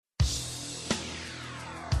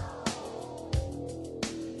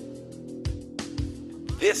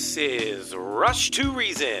This is Rush to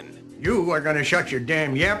Reason. You are going to shut your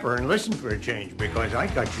damn yapper and listen for a change because I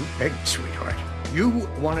got you pegged, sweetheart. You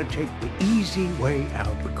want to take the easy way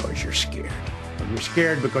out because you're scared. And you're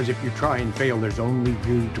scared because if you try and fail, there's only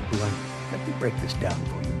you to blame. Let me break this down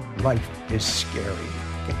for you. Life is scary.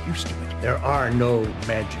 Get used to it. There are no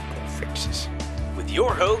magical fixes. With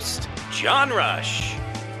your host, John Rush.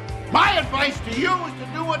 My advice to you is to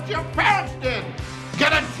do what your parents did.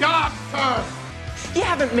 Get a job, sir. You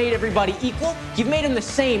haven't made everybody equal. You've made them the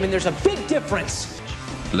same, and there's a big difference.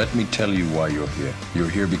 Let me tell you why you're here. You're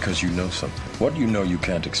here because you know something. What you know you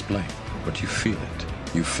can't explain, but you feel it.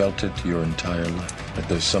 You felt it your entire life, that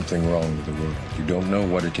there's something wrong with the world. You don't know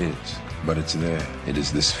what it is, but it's there. It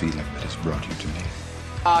is this feeling that has brought you to me.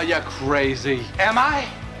 Are you crazy? Am I?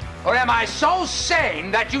 Or am I so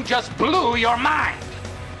sane that you just blew your mind?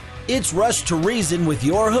 It's Rush to Reason with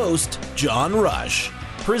your host, John Rush.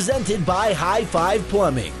 Presented by High Five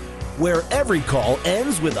Plumbing, where every call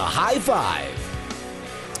ends with a high five.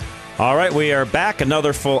 All right, we are back.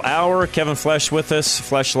 Another full hour. Kevin Flesch with us,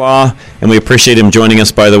 Flesch Law, and we appreciate him joining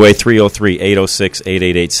us, by the way.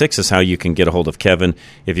 303-806-8886 is how you can get a hold of Kevin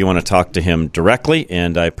if you want to talk to him directly,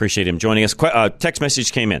 and I appreciate him joining us. Text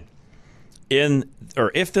message came in.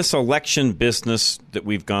 If this election business that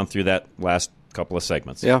we've gone through that last couple of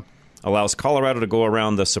segments allows Colorado to go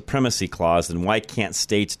around the supremacy clause, then why can't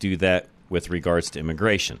states do that with regards to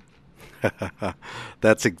immigration?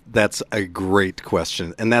 That's a great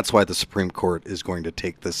question, and that's why the Supreme Court is going to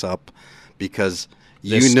take this up, because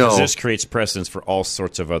this creates precedents for all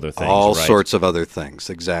sorts of other things. All sorts of other things,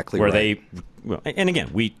 exactly. And again,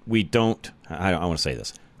 we don't. I want to say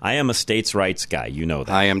this. I am a states' rights guy. You know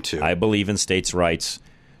that. I am too. I believe in states' rights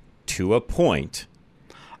to a point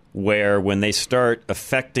where when they start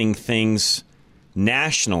affecting things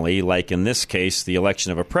nationally, like in this case, the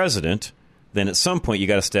election of a president, then at some point you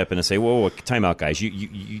got to step in and say, whoa, time out, guys.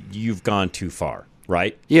 You've gone too far,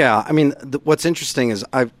 right? Yeah. I mean, what's interesting is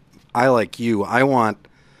I like you. I want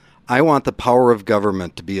the power of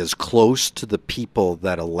government to be as close to the people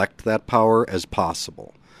that elect that power as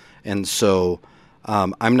possible. And so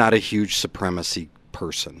I'm not a huge supremacy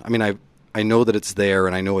person. I mean, I know that it's there,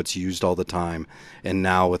 and I know it's used all the time. And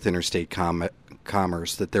now with interstate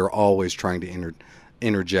commerce, that they're always trying to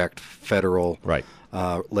interject federal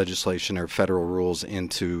legislation or federal rules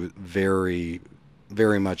into very,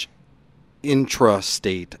 very much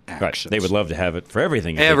intra-state actions. Right. They would love to have it for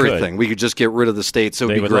everything. Everything. We could just get rid of the states. It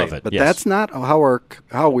would be great. Love it. But that's not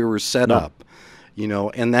how we were set up.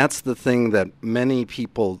 And that's the thing that many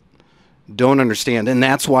people don't understand. And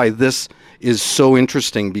that's why this is so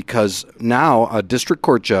interesting, because now a district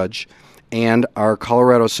court judge and our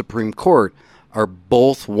Colorado Supreme Court are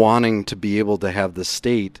both wanting to be able to have the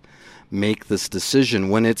state make this decision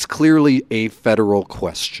when it's clearly a federal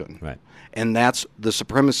question. Right. And that's the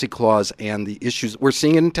supremacy clause and the issues. We're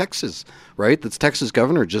seeing it in Texas, right? The Texas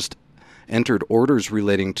governor just entered orders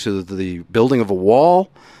relating to the building of a wall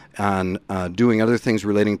and doing other things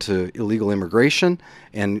relating to illegal immigration,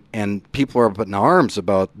 and people are up in arms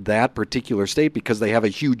about that particular state because they have a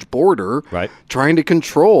huge border trying to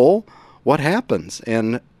control what happens.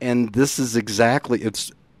 And this is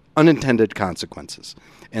it's unintended consequences.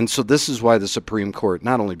 And so this is why the Supreme Court,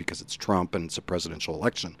 not only because it's Trump and it's a presidential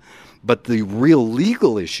election, but the real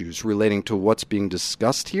legal issues relating to what's being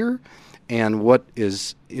discussed here and what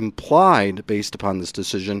is implied based upon this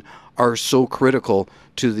decision are so critical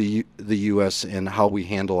to the U.S. and how we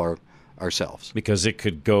handle ourselves. Because it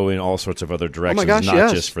could go in all sorts of other directions,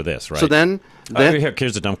 just for this, right? So then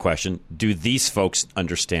here's a dumb question. Do these folks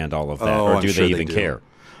understand all of that, or do they even care?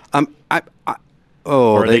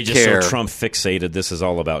 Or are they just so Trump fixated, this is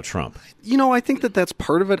all about Trump? I think that's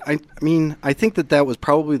part of it. I mean, I think that was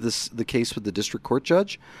probably the case with the district court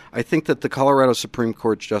judge. I think that the Colorado Supreme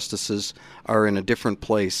Court justices are in a different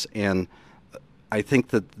place, and I think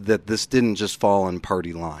that this didn't just fall on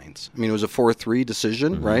party lines. I mean, it was a 4-3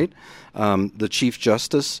 decision, right? The Chief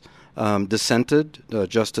Justice dissented.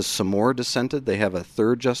 Justice Samore dissented. They have a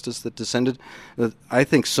third justice that dissented. I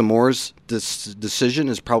think Samore's decision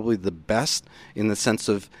is probably the best in the sense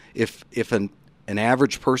of if an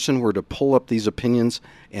average person were to pull up these opinions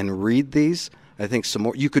and read these, I think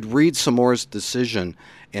you could read Samore's decision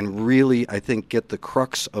and really, I think, get the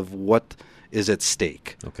crux of what is at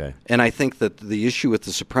stake. Okay. And I think that the issue with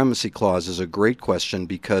the supremacy clause is a great question,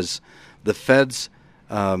 because the feds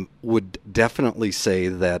would definitely say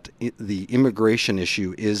that the immigration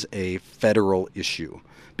issue is a federal issue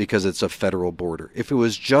because it's a federal border. If it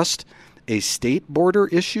was just a state border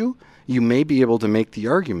issue, you may be able to make the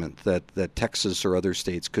argument that Texas or other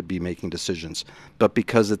states could be making decisions. But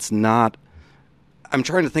because it's not, I'm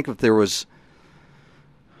trying to think if there was.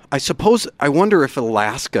 I wonder if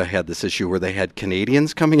Alaska had this issue where they had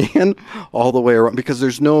Canadians coming in all the way around, because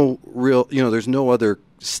there's no real, there's no other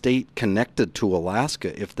state connected to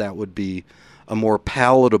Alaska. If that would be a more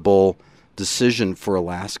palatable decision for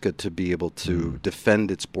Alaska to be able to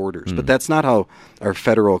defend its borders. But that's not how our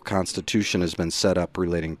federal constitution has been set up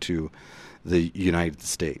relating to the United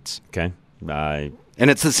States. Okay. And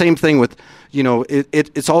it's the same thing with,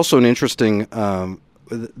 it's also an interesting,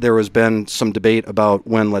 there has been some debate about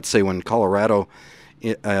when Colorado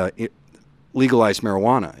legalized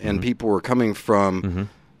marijuana and people were coming from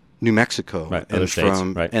New Mexico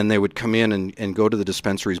and they would come in and go to the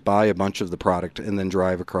dispensaries, buy a bunch of the product, and then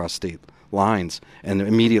drive across state lines and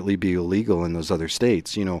immediately be illegal in those other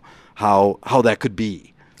states. How that could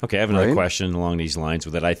be. Okay, I have another question along these lines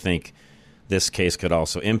that I think this case could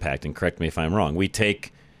also impact, and correct me if I'm wrong. We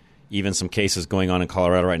take even some cases going on in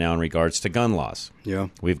Colorado right now in regards to gun laws. Yeah.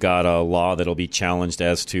 We've got a law that'll be challenged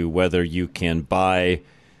as to whether you can buy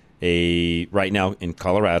right now in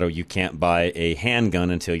Colorado, you can't buy a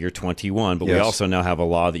handgun until you're 21, but we also now have a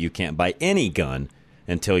law that you can't buy any gun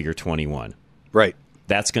until you're 21. Right.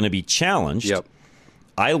 That's going to be challenged. Yep.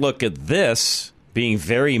 I look at this being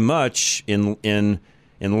very much in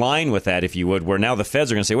line with that, if you would, where now the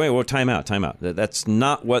feds are going to say, wait, time out. That's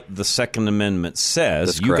not what the Second Amendment says.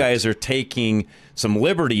 That's you correct. guys are taking some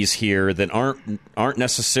liberties here that aren't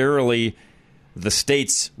necessarily the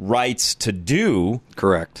state's rights to do.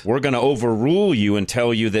 Correct. We're going to overrule you and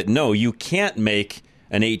tell you that, no, you can't make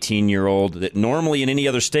an 18-year-old that normally in any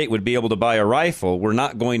other state would be able to buy a rifle. We're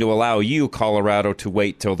not going to allow you, Colorado, to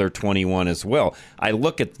wait till they're 21 as well. I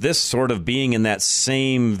look at this sort of being in that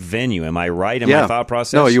same venue. Am I right in my thought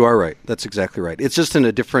process? No, you are right. That's exactly right. It's just in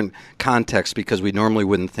a different context because we normally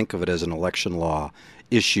wouldn't think of it as an election law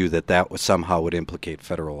issue that somehow would implicate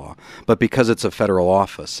federal law. But because it's a federal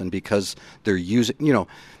office and because they're using,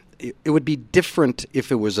 it would be different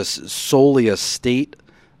if it was solely a state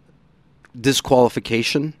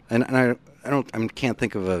disqualification, and I can't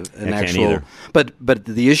think of an actual. But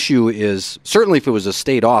the issue is certainly if it was a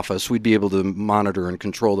state office, we'd be able to monitor and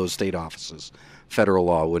control those state offices. Federal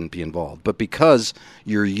law wouldn't be involved. But because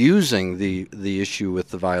you're using the issue with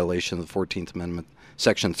the violation of the 14th Amendment,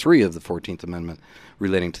 Section 3 of the 14th Amendment,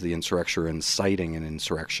 relating to the insurrection or inciting an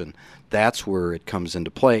insurrection, that's where it comes into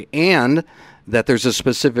play, and that there's a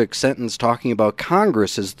specific sentence talking about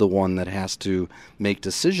Congress is the one that has to make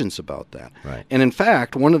decisions about that. Right. And in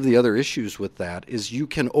fact, one of the other issues with that is you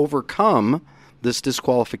can overcome this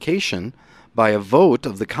disqualification by a vote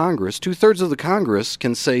of the Congress. 2/3 of the Congress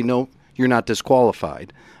can say, no, you're not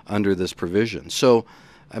disqualified under this provision. So,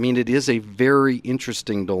 I mean, it is a very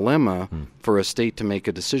interesting dilemma for a state to make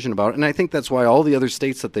a decision about it. And I think that's why all the other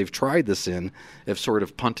states that they've tried this in have sort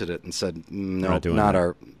of punted it and said, no, not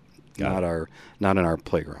in our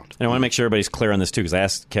playground. And I want to make sure everybody's clear on this, too, because I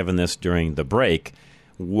asked Kevin this during the break,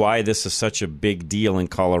 why this is such a big deal in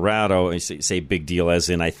Colorado. I say big deal as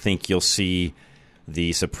in I think you'll see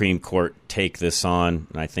the Supreme Court take this on,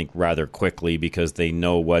 I think, rather quickly because they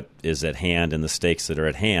know what is at hand and the stakes that are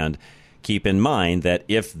at hand. Keep in mind that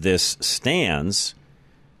if this stands,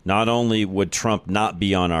 not only would Trump not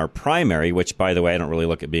be on our primary, which, by the way, I don't really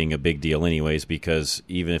look at being a big deal anyways, because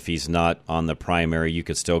even if he's not on the primary, you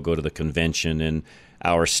could still go to the convention and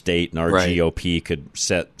our state and our GOP could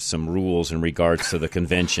set some rules in regards to the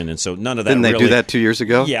convention. And so none of that Didn't they do that 2 years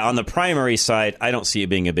ago? Yeah, on the primary side, I don't see it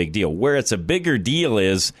being a big deal. Where it's a bigger deal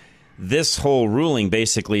is this whole ruling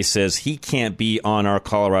basically says he can't be on our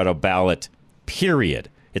Colorado ballot, period.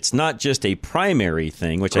 It's not just a primary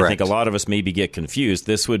thing, which I think a lot of us maybe get confused.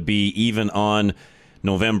 This would be even on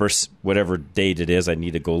November, whatever date it is. I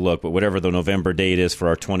need to go look. But whatever the November date is for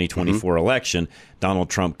our 2024 election, Donald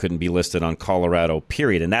Trump couldn't be listed on Colorado,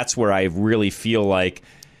 period. And that's where I really feel like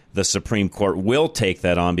the Supreme Court will take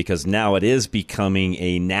that on because now it is becoming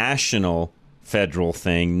a national federal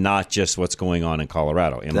thing, not just what's going on in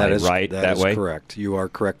Colorado. Am I right that way? That is correct. You are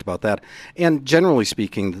correct about that. And generally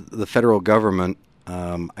speaking, the federal government,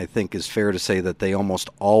 I think is fair to say that they almost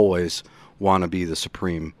always want to be the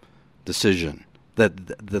supreme decision,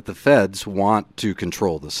 that the feds want to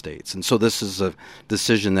control the states. And so this is a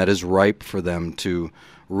decision that is ripe for them to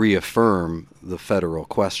reaffirm the federal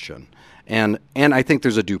question. And I think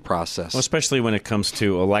there's a due process. Well, especially when it comes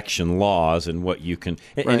to election laws and what you can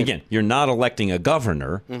 – and again, you're not electing a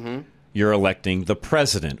governor. You're electing the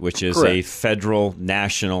president, which is a federal,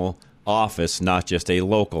 national office, not just a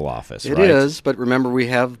local office. It right? is, but remember we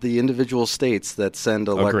have the individual states that send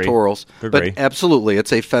electorals. Agree. But absolutely,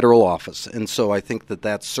 it's a federal office, and so I think that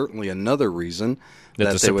that's certainly another reason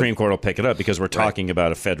that the Supreme Court will pick it up, because we're talking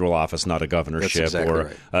about a federal office, not a governorship,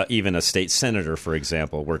 exactly or even a state senator, for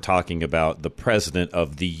example. We're talking about the president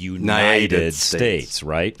of the United States,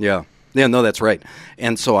 right? Yeah. Yeah, no, that's right.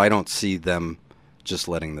 And so I don't see them just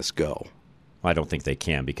letting this go. I don't think they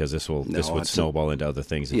can, because this would snowball into other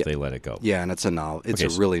things if they let it go. Yeah, and it's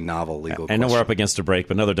a really novel legal question. I know we're up against a break,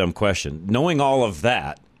 but another dumb question. Knowing all of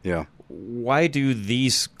that, why do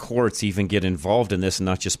these courts even get involved in this and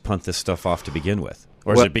not just punt this stuff off to begin with?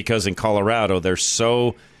 Or is it because in Colorado they're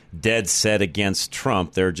so dead set against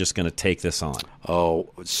Trump, they're just going to take this on? Oh,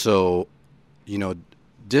 so,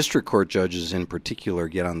 district court judges in particular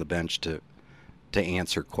get on the bench to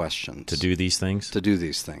answer questions. To do these things?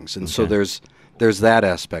 And so there's that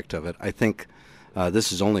aspect of it. I think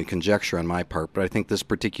this is only conjecture on my part, but I think this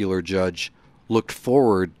particular judge looked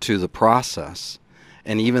forward to the process,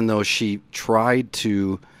 and even though she tried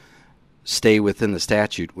to stay within the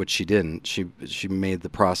statute, which she didn't, she made the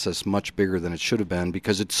process much bigger than it should have been,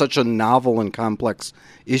 because it's such a novel and complex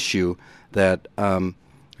issue that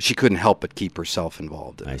she couldn't help but keep herself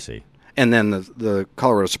involved in it. I see. And then the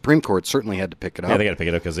Colorado Supreme Court certainly had to pick it up. Yeah, they got to pick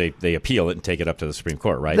it up because they appeal it and take it up to the Supreme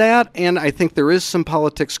Court, right? That, and I think there is some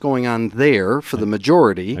politics going on there for the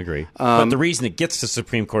majority. I agree. But the reason it gets to the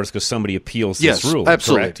Supreme Court is because somebody appeals this ruling. Yes,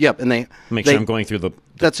 absolutely. Correct? Yep, and they make sure I'm going through the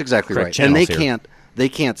that's exactly right. And they can't.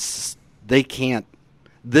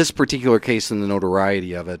 This particular case and the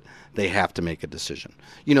notoriety of it, they have to make a decision.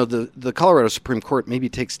 The Colorado Supreme Court maybe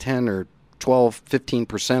takes 10 or 12,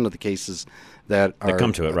 15% of the cases that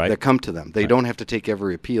come to it, right? That come to them. They don't have to take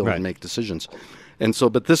every appeal and make decisions. And so,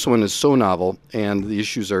 but this one is so novel, and the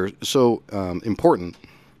issues are so important.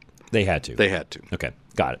 They had to. Okay,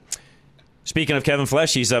 got it. Speaking of Kevin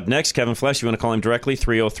Flesch, he's up next. Kevin Flesch, you want to call him directly,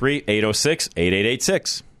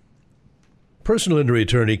 303-806-8886. Personal injury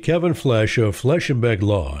attorney Kevin Flesch of Flesch & Beck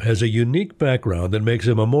Law has a unique background that makes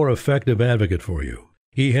him a more effective advocate for you.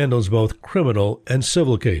 He handles both criminal and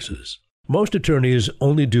civil cases. Most attorneys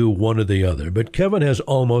only do one or the other, but Kevin has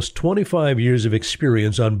almost 25 years of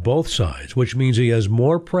experience on both sides, which means he has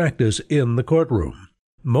more practice in the courtroom.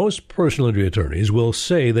 Most personal injury attorneys will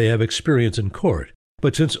say they have experience in court,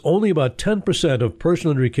 but since only about 10% of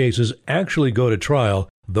personal injury cases actually go to trial,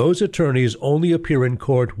 those attorneys only appear in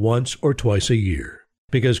court once or twice a year.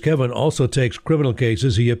 Because Kevin also takes criminal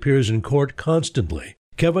cases, he appears in court constantly.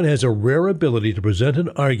 Kevin has a rare ability to present an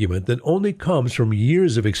argument that only comes from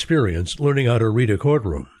years of experience learning how to read a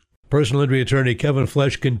courtroom. Personal injury attorney Kevin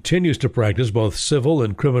Flesch continues to practice both civil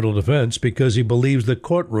and criminal defense because he believes the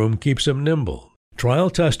courtroom keeps him nimble.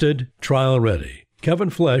 Trial-tested, trial-ready. Kevin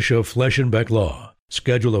Flesch of Flesch & Beck Law.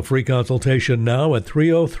 Schedule a free consultation now at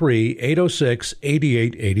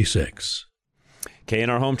 303-806-8886. Okay, in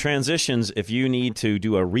our home transitions, if you need to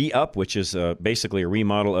do a re-up, which is basically a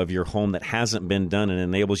remodel of your home that hasn't been done and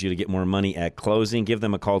enables you to get more money at closing, give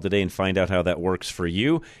them a call today and find out how that works for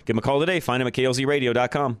you. Give them a call today. Find them at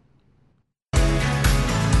klzradio.com.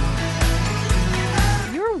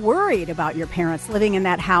 You're worried about your parents living in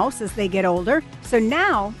that house as they get older, so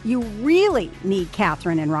now you really need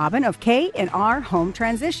Catherine and Robin of K&R Home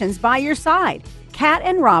Transitions by your side. Kat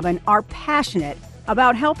and Robin are passionate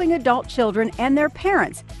about helping adult children and their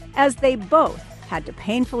parents, as they both had to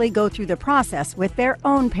painfully go through the process with their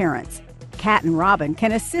own parents. Kat and Robin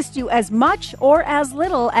can assist you as much or as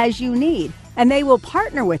little as you need, and they will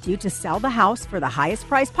partner with you to sell the house for the highest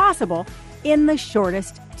price possible in the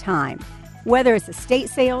shortest time. Whether it's estate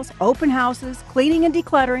sales, open houses, cleaning and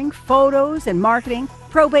decluttering, photos and marketing,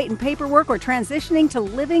 probate and paperwork, or transitioning to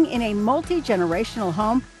living in a multi-generational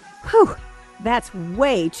home, that's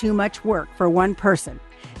way too much work for one person.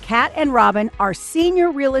 Kat and Robin are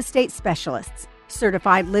senior real estate specialists,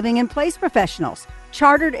 certified living in place professionals,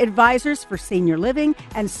 chartered advisors for senior living,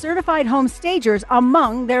 and certified home stagers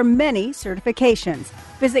among their many certifications.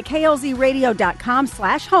 Visit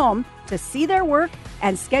klzradio.com/home to see their work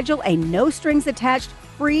and schedule a no-strings-attached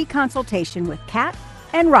free consultation with Kat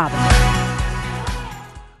and Robin.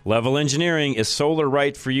 Level Engineering, is solar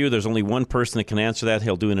right for you? There's only one person that can answer that.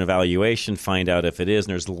 He'll do an evaluation, find out if it is,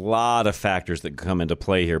 and there's a lot of factors that come into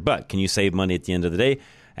play here. But can you save money at the end of the day?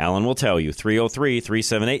 Alan will tell you.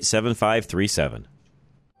 303-378-7537.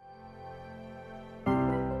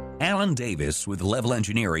 Alan Davis with Level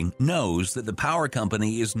Engineering knows that the power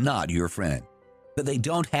company is not your friend, that they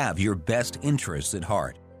don't have your best interests at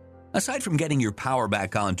heart. Aside from getting your power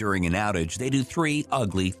back on during an outage, they do three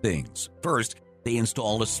ugly things. First, they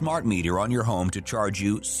install a smart meter on your home to charge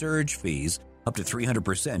you surge fees up to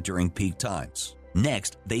 300% during peak times.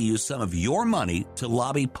 Next, they use some of your money to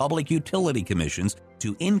lobby public utility commissions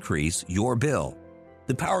to increase your bill.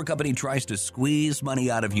 The power company tries to squeeze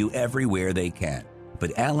money out of you everywhere they can,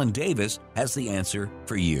 but Alan Davis has the answer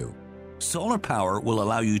for you. Solar power will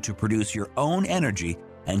allow you to produce your own energy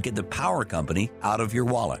and get the power company out of your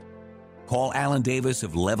wallet. Call Alan Davis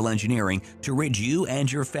of Level Engineering to rid you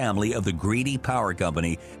and your family of the greedy power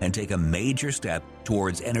company and take a major step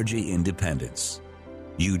towards energy independence.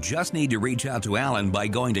 You just need to reach out to Alan by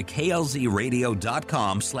going to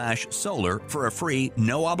klzradio.com/solar for a free,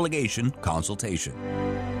 no-obligation consultation.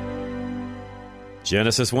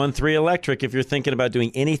 Genesis 1-3 Electric. If you're thinking about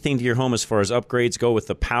doing anything to your home as far as upgrades go with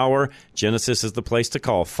the power, Genesis is the place to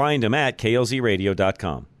call. Find them at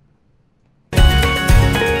klzradio.com.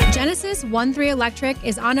 Genesis 1-3 Electric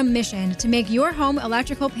is on a mission to make your home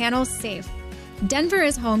electrical panels safe. Denver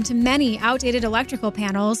is home to many outdated electrical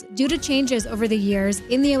panels due to changes over the years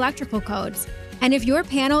in the electrical codes. And if your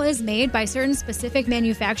panel is made by certain specific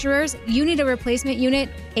manufacturers, you need a replacement unit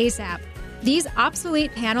ASAP. These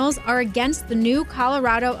obsolete panels are against the new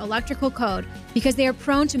Colorado electrical code because they are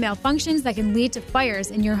prone to malfunctions that can lead to fires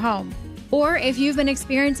in your home. Or if you've been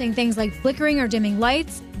experiencing things like flickering or dimming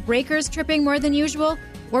lights, breakers tripping more than usual,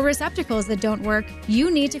 or receptacles that don't work, you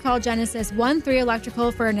need to call Genesis 1-3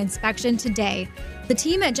 Electrical for an inspection today. The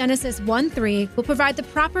team at Genesis 1-3 will provide the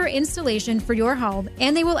proper installation for your home,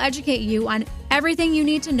 and they will educate you on everything you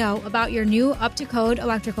need to know about your new up-to-code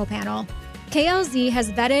electrical panel. KLZ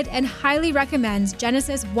has vetted and highly recommends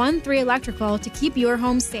Genesis 1-3 Electrical to keep your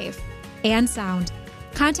home safe and sound.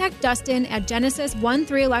 Contact Dustin at Genesis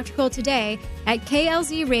 1-3 Electrical today at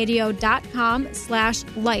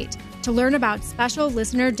klzradio.com/light to learn about special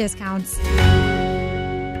listener discounts.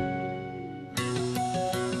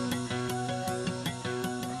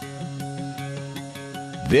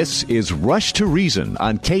 This is Rush to Reason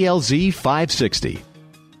on KLZ 560.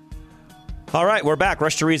 All right, we're back.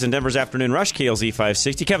 Rush to Reason, Denver's Afternoon Rush, KLZ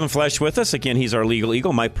 560. Kevin Flesch with us. Again, he's our legal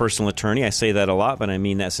eagle, my personal attorney. I say that a lot, but I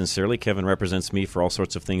mean that sincerely. Kevin represents me for all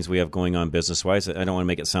sorts of things we have going on business-wise. I don't want to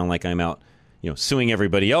make it sound like I'm out suing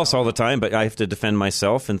everybody else all the time, but I have to defend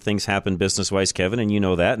myself, and things happen business-wise, Kevin, and you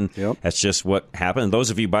know that, and that's just what happened. And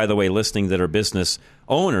those of you, by the way, listening that are business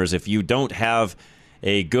owners, if you don't have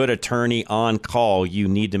a good attorney on call, you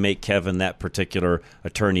need to make Kevin that particular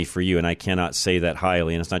attorney for you, and I cannot say that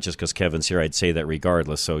highly, and it's not just because Kevin's here. I'd say that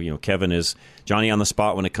regardless. So, Kevin is Johnny on the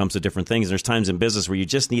spot when it comes to different things. And there's times in business where you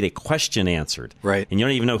just need a question answered, right? And you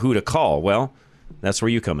don't even know who to call. Well, that's where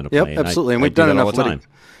you come into play. Yep, absolutely. And we've done enough time.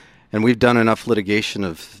 And we've done enough litigation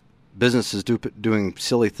of businesses doing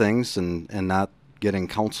silly things and not getting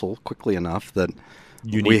counsel quickly enough that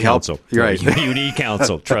you need counsel. Right. You need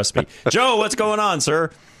counsel. Trust me. Joe, what's going on, sir?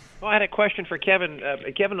 Well, I had a question for Kevin.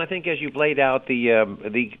 Kevin, I think as you've laid out, the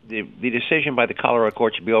decision by the Colorado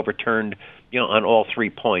court should be overturned, on all 3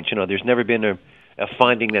 points. There's never been a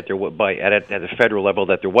finding that there at the federal level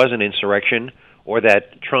that there was an insurrection or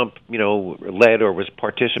that Trump, led or was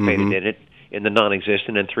participated in it. In the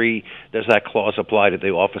non-existent, and 3, does that clause apply to the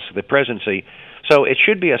office of the presidency? So it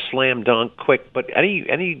should be a slam dunk, quick. But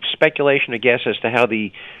any speculation or guess as to how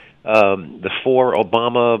the 4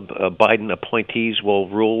 Obama Biden appointees will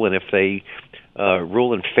rule, and if they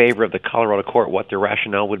rule in favor of the Colorado court, what their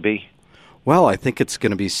rationale would be? Well, I think it's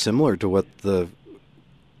going to be similar to what the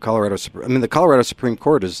Colorado Supreme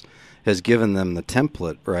Court has given them the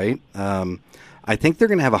template, right? I think they're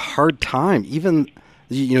going to have a hard time, even.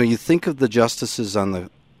 You think of the justices on the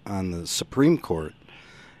Supreme Court,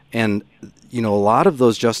 and a lot of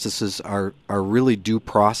those justices are really due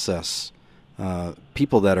process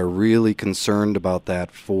people that are really concerned about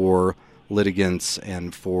that for litigants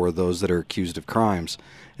and for those that are accused of crimes.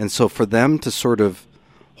 And so for them to sort of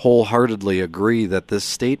wholeheartedly agree that this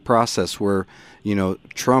state process where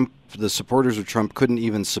Trump, the supporters of Trump, couldn't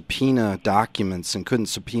even subpoena documents and couldn't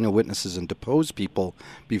subpoena witnesses and depose people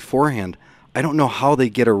beforehand, I don't know how they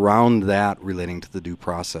get around that relating to the due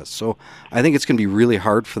process. So I think it's going to be really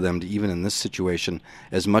hard for them to, even in this situation,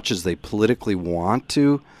 as much as they politically want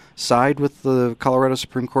to side with the Colorado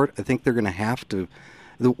Supreme Court, I think they're going to have to.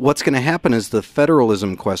 What's going to happen is the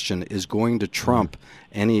federalism question is going to trump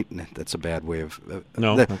any. That's a bad way of.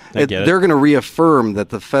 No, I get it. They're going to reaffirm that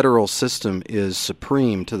the federal system is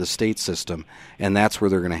supreme to the state system, and that's where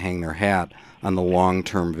they're going to hang their hat on the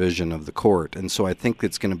long-term vision of the court. And so I think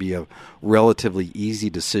it's going to be a relatively easy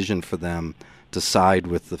decision for them to side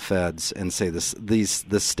with the feds and say this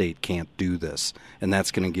state can't do this, and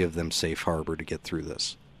that's going to give them safe harbor to get through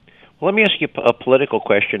this. Let me ask you a political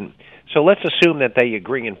question. So let's assume that they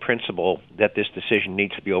agree in principle that this decision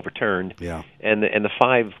needs to be overturned. Yeah. And the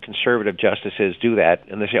 5 conservative justices do that,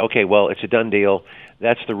 and they say, okay, well, it's a done deal.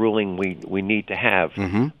 That's the ruling we need to have.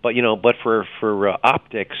 Mm-hmm. But for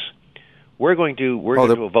optics, we're going to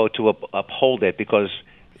vote to uphold it because.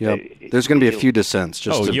 Yeah, there's going to be a few dissents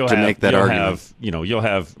just to make that argument. You'll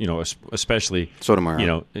have especially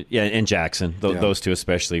Sotomayor. And Jackson. Those two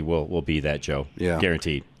especially will be that, Joe. Yeah,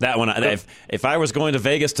 guaranteed. That one. If I was going to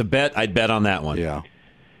Vegas to bet, I'd bet on that one. Yeah,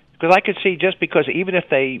 because I could see just because even if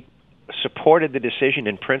they supported the decision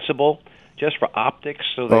in principle, just for optics,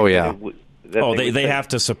 so that they have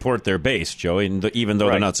to support their base, Joe. And even though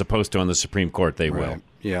they're not supposed to on the Supreme Court, they will.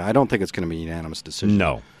 Yeah, I don't think it's going to be a unanimous decision.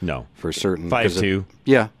 No, for certain. 5-2.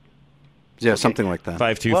 Yeah, something like that.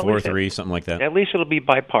 5-2, 4-3, something like that. At least it'll be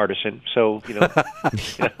bipartisan. So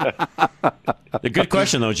A good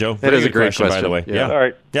question, though, Joe. It is a great question, by the way. Yeah. All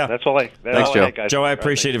right. Yeah. That's all I. Thanks, Joe. Joe, I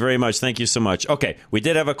appreciate it very much. Thank you so much. Okay, we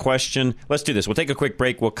did have a question. Let's do this. We'll take a quick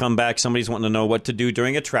break. We'll come back. Somebody's wanting to know what to do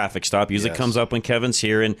during a traffic stop. Usually comes up when Kevin's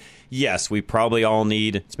here. And yes, we probably all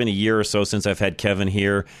need. It's been a year or so since I've had Kevin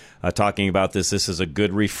here talking about this. This is a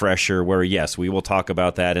good refresher. Where yes, we will talk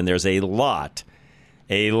about that. And there's a lot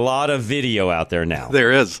of video out there now.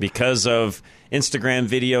 There is. Because of Instagram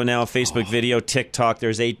video now, Facebook video, TikTok.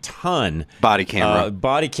 There's a ton. Body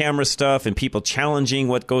camera stuff and people challenging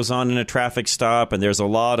what goes on in a traffic stop. And there's a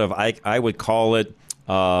lot of, I would call it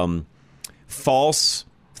false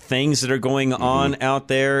things that are going on out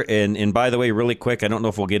there. And by the way, really quick, I don't know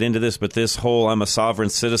if we'll get into this, but this whole I'm a sovereign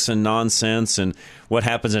citizen nonsense and what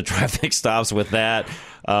happens in traffic stops with that.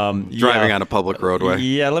 Driving on a public roadway.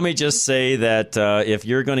 Yeah, let me just say that if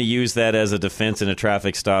you're going to use that as a defense in a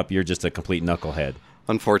traffic stop, you're just a complete knucklehead.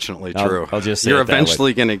 Unfortunately, true. I'll just say you're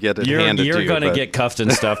eventually going to get it handed to you. You're going to get cuffed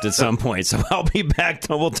and stuffed at some point. So I'll be back.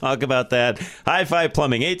 We'll talk about that. High Five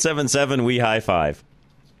Plumbing, 877 we high five.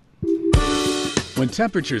 When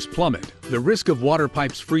temperatures plummet, the risk of water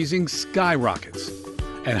pipes freezing skyrockets.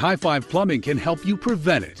 And High Five Plumbing can help you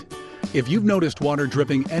prevent it. If you've noticed water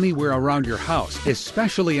dripping anywhere around your house,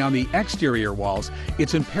 especially on the exterior walls,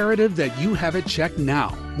 it's imperative that you have it checked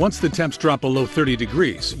now. Once the temps drop below 30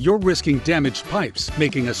 degrees, you're risking damaged pipes,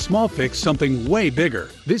 making a small fix something way bigger.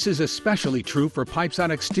 This is especially true for pipes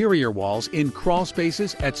on exterior walls, in crawl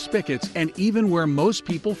spaces, at spigots, and even where most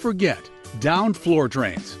people forget, down floor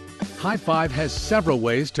drains. High Five has several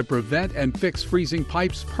ways to prevent and fix freezing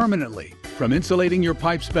pipes permanently. From insulating your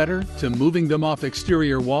pipes better to moving them off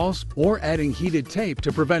exterior walls or adding heated tape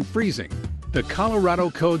to prevent freezing. The Colorado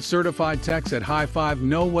Code certified techs at High Five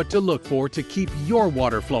know what to look for to keep your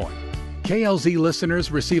water flowing. KLZ listeners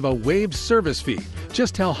receive a waived service fee.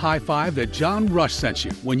 Just tell High Five that John Rush sent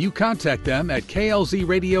you when you contact them at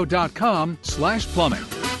klzradio.com/plumbing.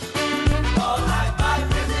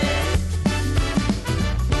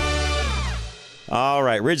 All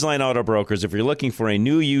right, Ridgeline Auto Brokers. If you're looking for a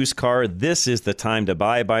new used car, this is the time to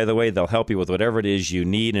buy, by the way. They'll help you with whatever it is you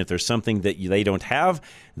need. And if there's something that they don't have,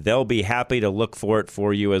 they'll be happy to look for it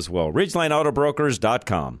for you as well.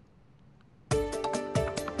 RidgelineAutobrokers.com.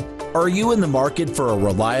 Are you in the market for a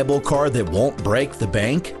reliable car that won't break the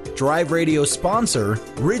bank? Drive Radio sponsor,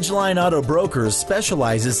 Ridgeline Auto Brokers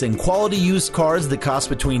specializes in quality used cars that cost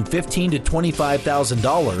between $15,000 to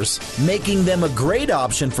 $25,000, making them a great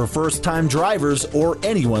option for first-time drivers or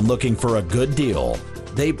anyone looking for a good deal.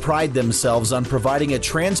 They pride themselves on providing a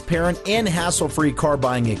transparent and hassle-free car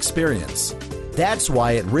buying experience. That's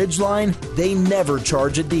why at Ridgeline, they never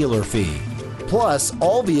charge a dealer fee. Plus,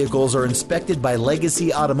 all vehicles are inspected by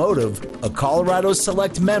Legacy Automotive, a Colorado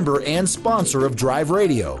Select member and sponsor of Drive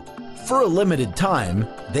Radio. For a limited time,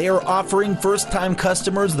 they are offering first-time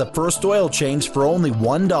customers the first oil change for only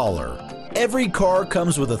 $1. Every car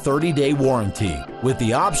comes with a 30-day warranty, with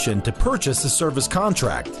the option to purchase a service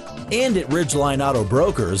contract. And at Ridgeline Auto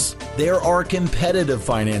Brokers, there are competitive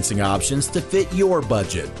financing options to fit your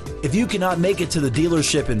budget. If you cannot make it to the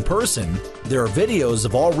dealership in person, there are videos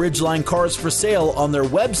of all Ridgeline cars for sale on their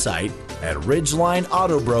website at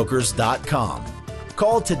ridgelineautobrokers.com.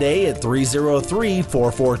 Call today at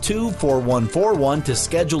 303-442-4141 to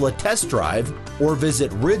schedule a test drive or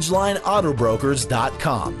visit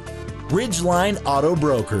ridgelineautobrokers.com. Ridgeline Auto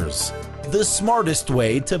Brokers, the smartest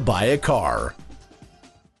way to buy a car.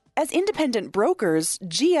 As independent brokers,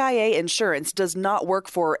 GIA Insurance does not work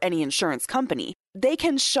for any insurance company. They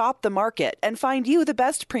can shop the market and find you the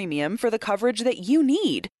best premium for the coverage that you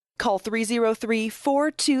need. Call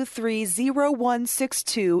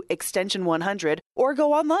 303-423-0162, extension 100, or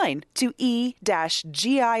go online to e-gia.com.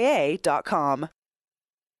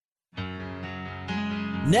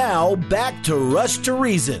 Now, back to Rush to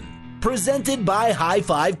Reason Presented by High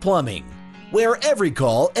Five Plumbing, where every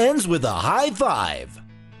call ends with a high five.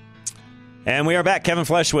 And we are back. Kevin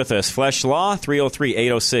Flesch with us. Flesch Law,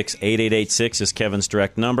 303-806-8886 is Kevin's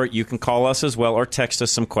direct number. You can call us as well or text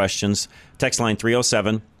us some questions. Text line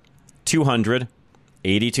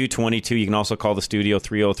 307-200-8222. You can also call the studio,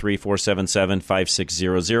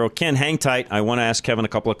 303-477-5600. Ken, hang tight. I want to ask Kevin a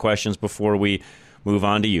couple of questions before we move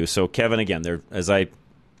on to you. So, Kevin, again, as I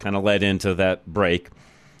kind of led into that break,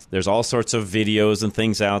 there's all sorts of videos and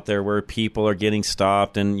things out there where people are getting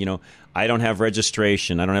stopped and, I don't have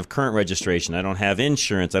registration. I don't have current registration. I don't have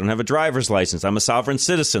insurance. I don't have a driver's license. I'm a sovereign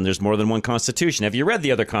citizen. There's more than one constitution. Have you read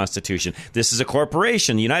the other constitution? This is a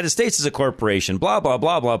corporation. The United States is a corporation. Blah, blah,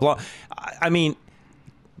 blah, blah, blah. I mean,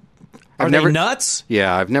 are they nuts?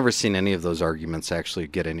 Yeah, I've never seen any of those arguments actually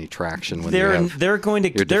get any traction. When they're going to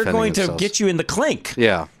get you in the clink.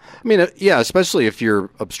 Yeah. I mean, especially if you're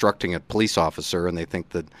obstructing a police officer and they think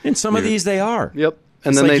that... In some of these, they are. Yep.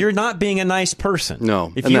 And then you're not being a nice person.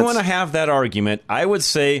 No. If you want to have that argument, I would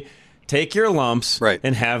say take your lumps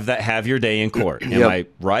and have your day in court. Am I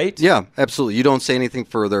right? Yeah, absolutely. You don't say anything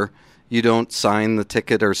further. You don't sign the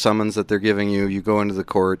ticket or summons that they're giving you. You go into the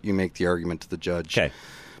court. You make the argument to the judge. Okay.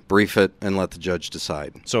 Brief it and let the judge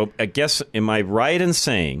decide. So I guess, am I right in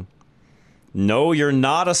saying... No, you're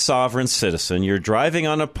not a sovereign citizen. You're driving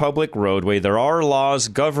on a public roadway. There are laws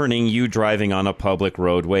governing you driving on a public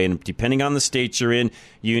roadway, and depending on the state you're in,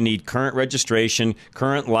 you need current registration,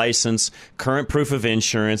 current license, current proof of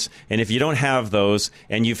insurance, and if you don't have those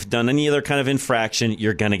and you've done any other kind of infraction,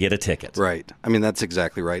 you're going to get a ticket. Right. I mean, that's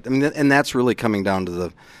exactly right. I mean, and that's really coming down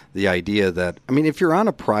to the idea that, I mean, if you're on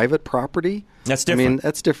a private property... That's different. I mean,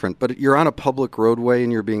 that's different. But you're on a public roadway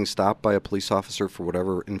and you're being stopped by a police officer for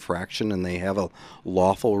whatever infraction and they have a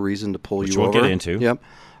lawful reason to pull you over. Which we'll get into. Yep.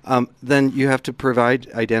 Then you have to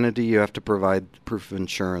provide identity. You have to provide proof of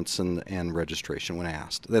insurance and registration when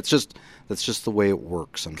asked. That's just the way it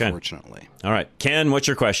works, unfortunately. Okay. All right. Ken, what's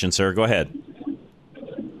your question, sir? Go ahead.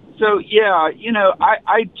 So,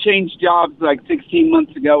 I changed jobs like 16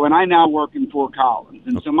 months ago, and I now work in Fort Collins.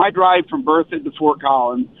 And so my drive from Berthoud to Fort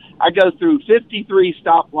Collins, I go through 53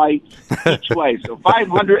 stoplights each way, so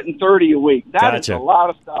 530 a week. That is a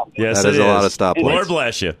lot of stoplights. Yes, that is a lot of stoplights. Lord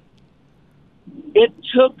bless you. It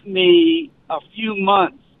took me a few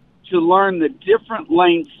months to learn the different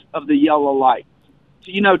lengths of the yellow lights.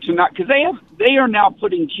 Because they are now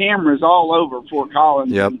putting cameras all over Fort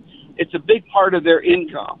Collins. Yep. It's a big part of their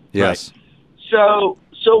income. Yes. Right?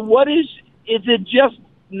 So what is it just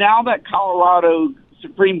now that Colorado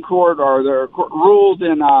Supreme Court or the court ruled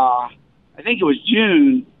in, I think it was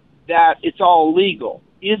June, that it's all legal?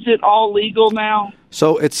 Is it all legal now?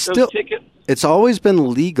 So it's it's always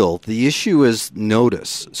been legal. The issue is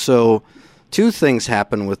notice. So two things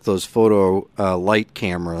happen with those photo light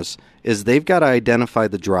cameras is they've got to identify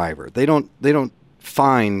the driver. They don't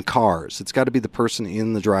fine cars. It's got to be the person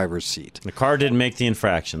in the driver's seat. The car didn't make the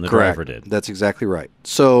infraction. The Correct. driver did. That's exactly right.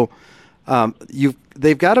 So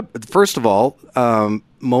they've got to, first of all,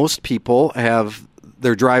 most people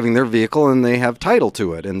they're driving their vehicle and they have title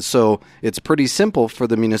to it. And so it's pretty simple for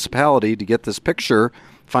the municipality to get this picture,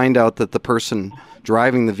 find out that the person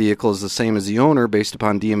driving the vehicle is the same as the owner based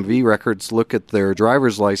upon DMV records, look at their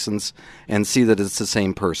driver's license, and see that it's the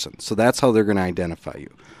same person. So that's how they're going to identify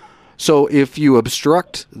you. So if you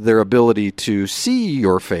obstruct their ability to see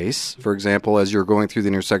your face, for example, as you're going through the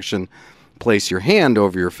intersection, place your hand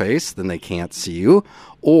over your face, then they can't see you.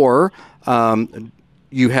 Or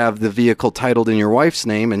you have the vehicle titled in your wife's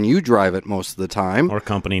name and you drive it most of the time. Or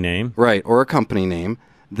company name. Right, or a company name.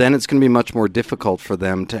 Then it's going to be much more difficult for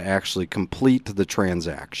them to actually complete the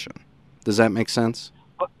transaction. Does that make sense?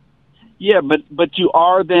 Yeah, but you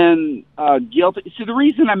are then guilty. So the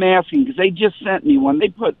reason I'm asking, because they just sent me one. They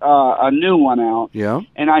put a new one out. Yeah.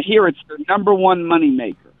 And I hear it's the number one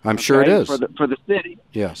moneymaker. I'm sure it is. For the city.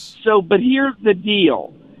 Yes. So, but here's the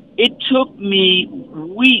deal. It took me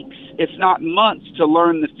weeks, if not months, to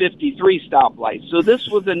learn the 53 stoplight. So this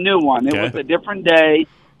was a new one. It was a different day.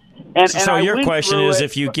 So your question is,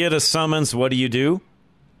 if you get a summons, what do you do?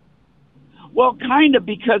 Well, kind of,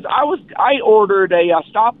 because I ordered a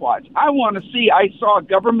stopwatch. I want to see. I saw a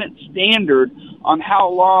government standard on how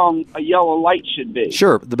long a yellow light should be.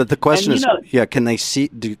 Sure, but the question is, can they see?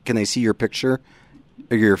 Can they see your picture,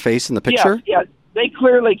 or your face in the picture? Yeah, they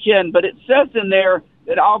clearly can. But it says in there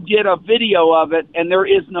that I'll get a video of it, and there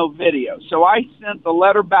is no video. So I sent the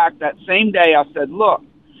letter back that same day. I said, look,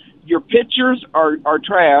 your pictures are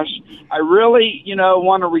trash. I really,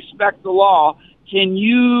 want to respect the law. Can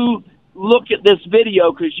you look at this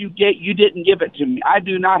video, because you didn't give it to me. I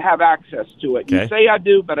do not have access to it. Okay. You say I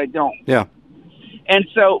do, but I don't. Yeah. And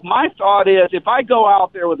so my thought is, if I go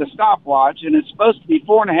out there with a stopwatch and it's supposed to be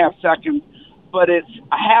 4.5 seconds, but it's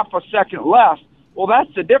a half a second less, well,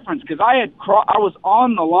 that's the difference, because I was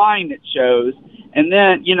on the line, it shows, and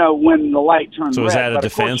then, when the light turned red. So is that a But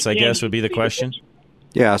of course, defense, I guess, would be the question?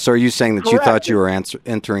 Yeah, so are you saying that Correct. you thought you were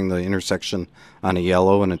entering the intersection on a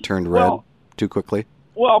yellow and it turned red too quickly?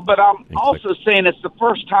 Well, but I'm also saying it's the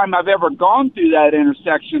first time I've ever gone through that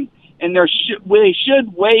intersection, and they should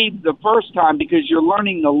waive the first time because you're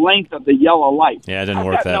learning the length of the yellow light. Yeah, it didn't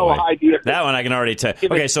work that no way. Idea. That one I can already tell.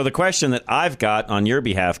 Okay, so the question that I've got on your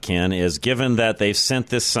behalf, Ken, is given that they've sent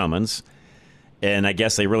this summons, and I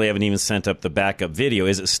guess they really haven't even sent up the backup video,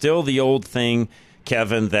 is it still the old thing,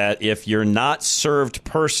 Kevin, that if you're not served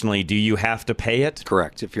personally, do you have to pay it?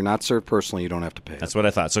 Correct. If you're not served personally, you don't have to pay it. That's what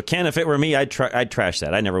I thought. So, Ken, if it were me, I'd trash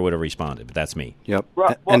that. I never would have responded, but that's me. Yep.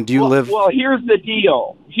 Right. And do you live... Well, here's the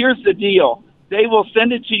deal. They will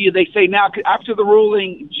send it to you. They say now, after the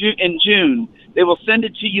ruling in June, they will send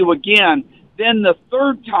it to you again. Then the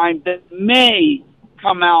third time that may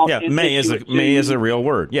come out. Yeah, May is a real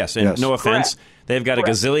word. Yes, and no offense. Correct. They've got a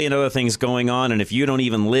gazillion other things going on, and if you don't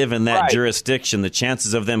even live in that jurisdiction, the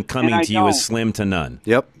chances of them coming to you is slim to none.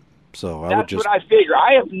 Yep. So That's what I figure.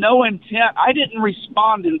 I have no intent. I didn't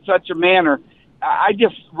respond in such a manner. I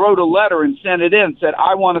just wrote a letter and sent it in and said,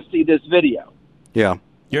 I want to see this video. Yeah.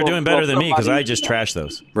 You're doing better than me because I just trashed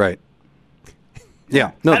those. Right.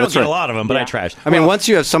 Yeah. No, I don't that's get right. a lot of them, but I trash. I mean, once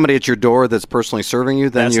you have somebody at your door that's personally serving you,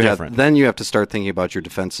 then That's you different. have to start thinking about your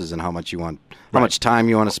defenses and how much time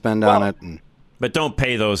you want to spend on it. But don't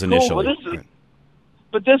pay those Cool. initially. Well,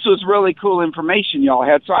 but this was really cool information y'all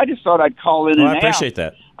had, so I just thought I'd call in Well, and I appreciate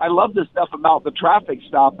ask. that. I love the stuff about the traffic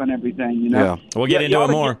stop and everything, Yeah. We'll get into y'all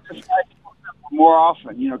it more. get this guy more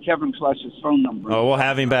often, Kevin Flesch's phone number. Oh, we'll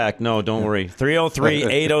have him back. No, don't worry.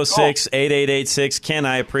 303-806-8886. Ken,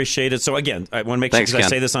 I appreciate it. So, again, I want to make sure, Thanks, because I Ken.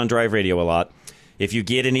 say this on Drive Radio a lot, if you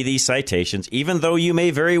get any of these citations, even though you may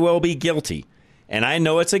very well be guilty, and I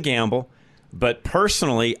know it's a gamble, but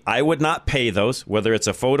personally, I would not pay those, whether it's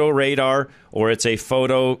a photo radar or it's a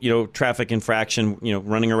photo, traffic infraction,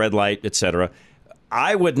 running a red light, etc.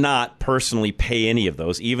 I would not personally pay any of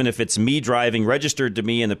those, even if it's me driving, registered to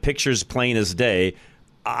me, and the picture's plain as day.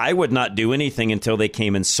 I would not do anything until they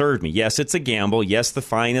came and served me. Yes, it's a gamble. Yes, the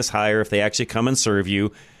fine is higher if they actually come and serve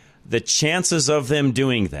you. The chances of them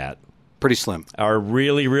doing that pretty slim. Are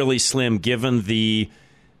really, really slim, given the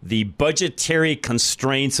budgetary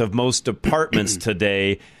constraints of most departments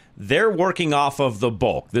today. They're working off of the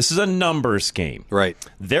bulk. This is a numbers game. Right.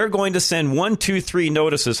 They're going to send 1, 2, 3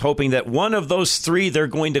 notices, hoping that one of those 3 they're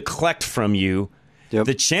going to collect from you. Yep.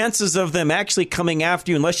 The chances of them actually coming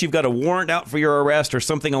after you, unless you've got a warrant out for your arrest or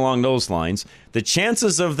something along those lines, the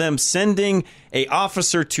chances of them sending a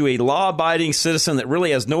officer to a law-abiding citizen that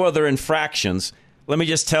really has no other infractions, let me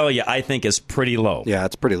just tell you, I think is pretty low. Yeah,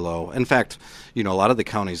 it's pretty low. In fact, a lot of the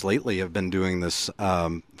counties lately have been doing this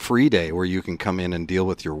free day where you can come in and deal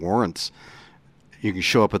with your warrants. You can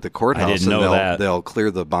show up at the courthouse I didn't know that. They'll clear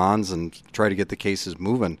the bonds and try to get the cases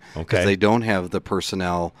moving because they don't have the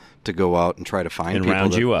personnel to go out and try to find and people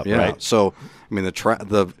round you up. Yeah. Right? So, I mean,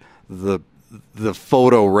 the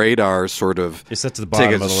photo radar sort of it's at the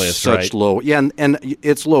bottom of the list, such right? low, yeah, and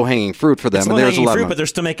it's low hanging fruit for them. It's and low there's hanging a lot fruit, of but they're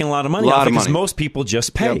still making a lot of money. Because most people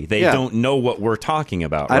just pay. Yep. They don't know what we're talking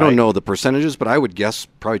about. I don't know the percentages, but I would guess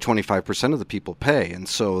probably 25% of the people pay, and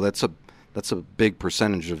so that's a big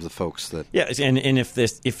percentage of the folks that. Yeah, and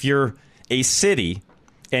if you're a city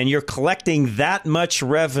and you're collecting that much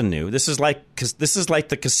revenue, this is like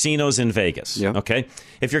the casinos in Vegas. Yeah. Okay,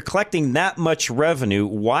 if you're collecting that much revenue,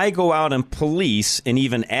 why go out and police and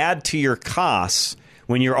even add to your costs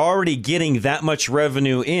when you're already getting that much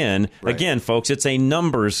revenue in? Right. Again, folks, it's a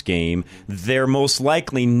numbers game. They're most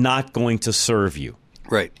likely not going to serve you.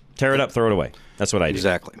 Right. Tear it up, throw it away. That's what I do.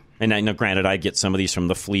 Exactly. And now, granted, I get some of these from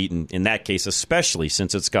the fleet, and in that case, especially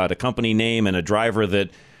since it's got a company name and a driver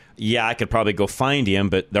that, yeah, I could probably go find him,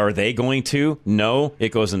 but are they going to? No, it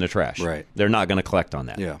goes in the trash. Right. They're not going to collect on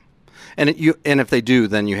that. Yeah. And if they do,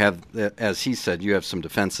 then you have, as he said, you have some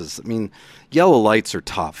defenses. I mean, yellow lights are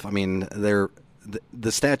tough. I mean,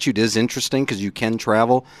 the statute is interesting because you can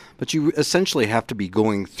travel, but you essentially have to be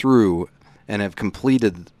going through and have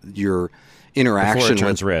completed your interaction. Before it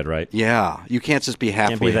turns red, right? Yeah, you can't just be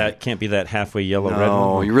halfway. Can't be that halfway yellow red one.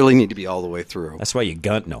 No, you really need to be all the way through. That's why you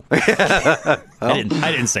gun. No, I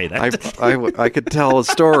didn't say that. I could tell a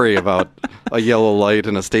story about a yellow light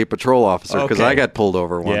and a state patrol officer because I got pulled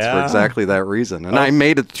over once for exactly that reason, and I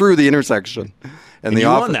made it through the intersection. And you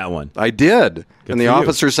won that one. I did. Good and the for you.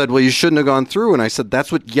 officer said, well, you shouldn't have gone through. And I said,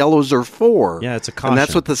 that's what yellows are for. Yeah, it's a caution. And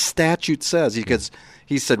that's what the statute says.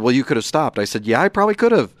 He said, well, you could have stopped. I said, yeah, I probably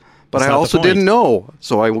could have. But That's I not the also point. didn't know.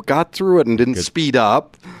 So I got through it and didn't speed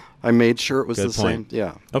up. I made sure it was Good the point. same.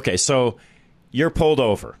 Yeah. Okay, so you're pulled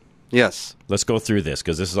over. Yes. Let's go through this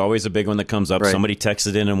because this is always a big one that comes up. Right. Somebody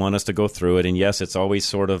texted in and want us to go through it. And yes, it's always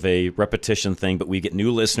sort of a repetition thing, but we get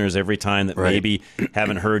new listeners every time that Right. maybe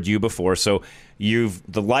haven't heard you before. So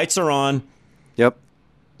the lights are on. Yep.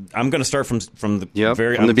 I'm going to start from the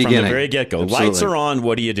very from the beginning. From the very get-go. Absolutely. Lights are on.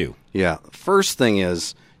 What do you do? Yeah. First thing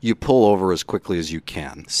is you pull over as quickly as you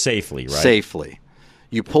can. Safely, right? Safely.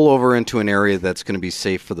 You pull over into an area that's going to be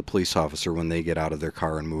safe for the police officer when they get out of their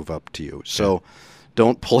car and move up to you. So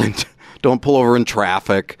don't pull over in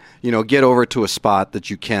traffic. Get over to a spot that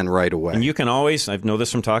you can right away. And you can always, I know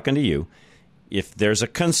this from talking to you, if there's a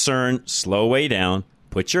concern, slow way down,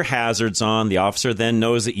 put your hazards on. The officer then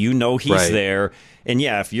knows that you know he's Right. there. And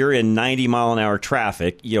yeah, if you're in 90-mile-an-hour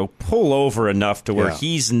traffic, pull over enough to where Yeah.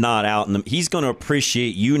 he's not out he's going to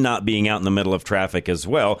appreciate you not being out in the middle of traffic as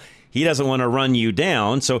well. He doesn't want to run you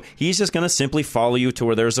down, so he's just going to simply follow you to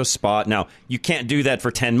where there's a spot. Now, you can't do that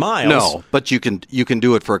for 10 miles. No, but you can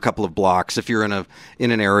do it for a couple of blocks if you're in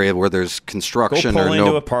an area where there's Go construction pull or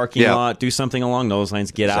into a parking Yeah. lot, do something along those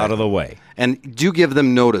lines, get out of the way. And do give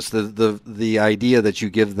them notice. The idea that you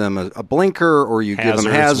give them a blinker or you give them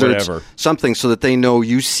Hazards, hazards, whatever. something so that they know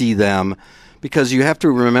you see them, because you have to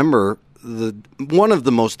remember one of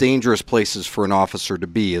the most dangerous places for an officer to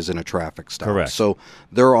be is in a traffic stop. Correct. So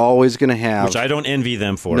they're always going to have, Which I don't envy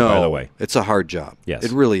them for, no, by the way. it's a hard job. Yes.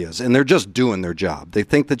 It really is. And they're just doing their job. They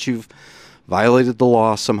think that you've violated the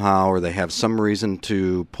law somehow, or they have some reason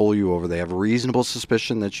to pull you over. They have a reasonable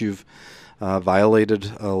suspicion that you've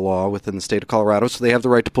violated a law within the state of Colorado, so they have the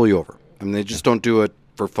right to pull you over. I mean, they just don't do it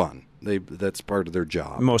for fun. That's part of their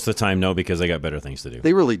job. Most of the time, no, because they got better things to do.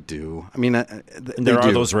 They really do. I mean, There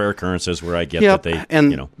are those rare occurrences where I get Yep. that they,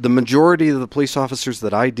 and the majority of the police officers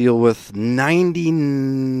that I deal with,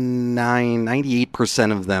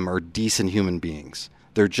 98% of them are decent human beings.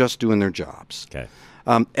 They're just doing their jobs. Okay.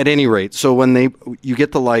 At any rate, so when you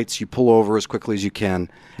get the lights, you pull over as quickly as you can.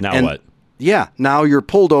 Now And, what? Yeah, now you're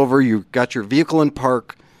pulled over. You've got your vehicle in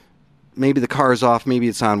park. Maybe the car is off. Maybe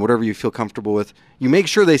it's on. Whatever you feel comfortable with. You make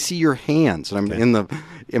sure they see your hands. And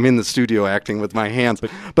I'm in the studio acting with my hands.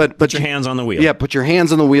 But put your hands on the wheel. Yeah, put your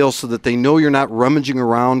hands on the wheel so that they know you're not rummaging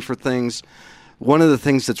around for things. One of the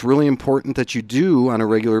things that's really important that you do on a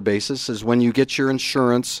regular basis is when you get your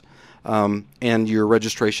insurance and your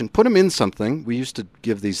registration, put them in something. We used to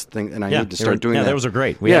give these things, and I need to start doing that. Yeah, those are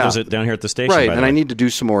great. We have those down here at the station. Right, by the and way. I need to do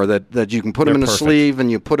some more that you can put them in a perfect. sleeve and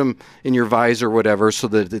you put them in your visor, whatever, so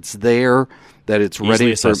that it's there, that it's Easily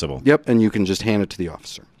ready accessible. Yep, and you can just hand it to the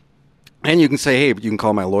officer. And you can say, hey, you can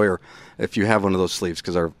call my lawyer if you have one of those sleeves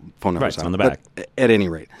because our phone number's Right, on the back. But at any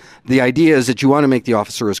rate, the idea is that you want to make the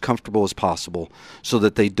officer as comfortable as possible so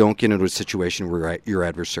that they don't get into a situation where you're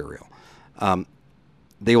adversarial.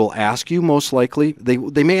 They will ask you, most likely, they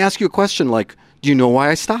may ask you a question like, do you know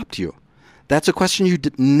why I stopped you? That's a question you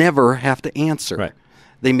never have to answer. Right.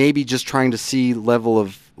 They may be just trying to see level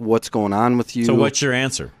of what's going on with you. So what's your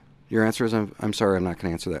answer? Your answer is, I'm sorry, I'm not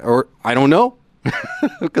going to answer that. Or, I don't know,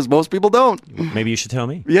 because most people don't. Maybe you should tell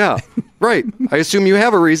me. Yeah, right. I assume you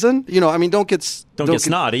have a reason. I mean, don't get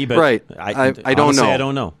snotty, but right. I don't honestly, know. I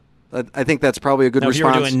don't know. I think that's probably a good Now,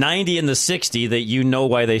 response. if you were doing 90 in the 60, that you know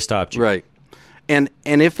why they stopped you. Right. And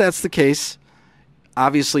if that's the case,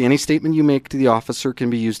 obviously any statement you make to the officer can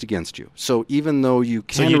be used against you. So even though you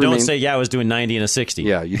can So you remain, don't say, yeah, I was doing 90 and a 60.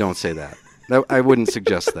 Yeah, you don't say that. I wouldn't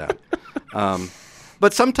suggest that.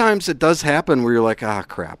 But sometimes it does happen where you're like,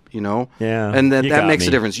 crap, Yeah. and you that got makes me.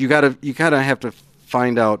 a difference. You kind of have to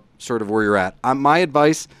find out sort of where you're at. My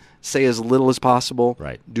advice: say as little as possible.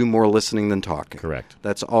 Right. Do more listening than talking. Correct.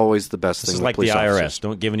 That's always the best This thing. is with like the police IRS. officers.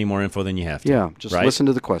 Don't give any more info than you have to. Yeah, just right? listen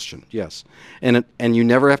to the question. Yes, and you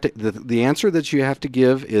never have to. The answer that you have to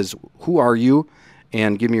give is, "Who are you?"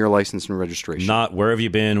 and give me your license and registration. Not where have you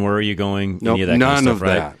been, where are you going, Nope, any of that none kind of of stuff,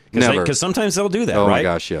 right? that. Never. Because sometimes they'll do that, Oh, right? my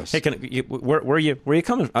gosh, yes. Hey, where are you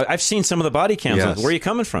coming from? I've seen some of the body cams. Yes. Where are you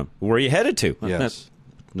coming from? Where are you headed to? Yes. That's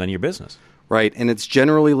none of your business. Right, and it's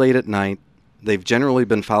generally late at night. They've generally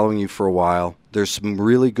been following you for a while. There's some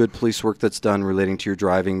really good police work that's done relating to your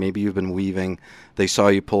driving. Maybe you've been weaving. They saw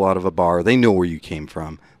you pull out of a bar. They know where you came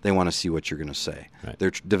from. They want to see what you're going to say. Right.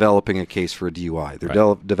 They're developing a case for a DUI.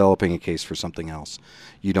 They're developing a case for something else.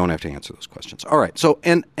 You don't have to answer those questions. All right. So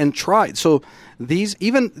and try. So these,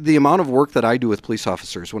 even the amount of work that I do with police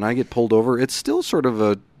officers when I get pulled over, it's still sort of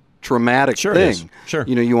a traumatic Sure thing. it is. Sure.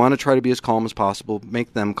 You want to try to be as calm as possible,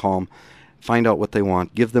 make them calm. find out what they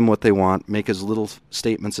want, give them what they want, make as little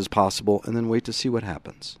statements as possible, and then wait to see what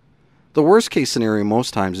happens. The worst case scenario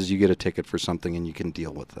most times is you get a ticket for something and you can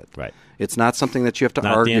deal with it. Right. It's not something that you have to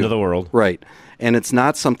argue. Not the end of the world. Right. And it's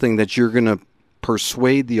not something that you're going to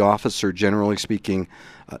persuade the officer, generally speaking,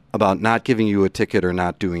 about not giving you a ticket or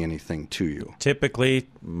not doing anything to you. Typically,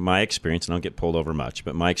 my experience, and I don't get pulled over much,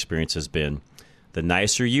 but my experience has been the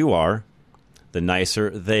nicer you are, the nicer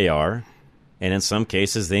they are. And in some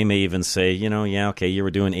cases, they may even say, okay, you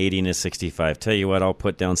were doing 80 and a 65. Tell you what, I'll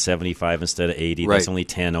put down 75 instead of 80. Right. That's only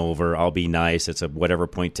 10 over. I'll be nice. It's a whatever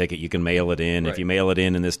point ticket. You can mail it in. Right. If you mail it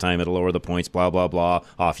in and this time it'll lower the points, blah, blah, blah,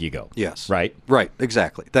 off you go. Yes. Right? Right,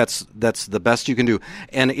 exactly. That's the best you can do.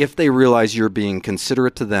 And if they realize you're being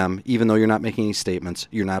considerate to them, even though you're not making any statements,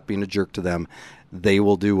 you're not being a jerk to them, they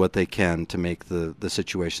will do what they can to make the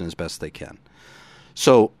situation as best they can.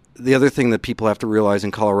 So the other thing that people have to realize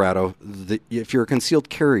in Colorado, if you're a concealed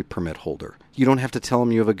carry permit holder, you don't have to tell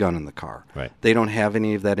them you have a gun in the car. Right. They don't have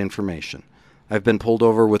any of that information. I've been pulled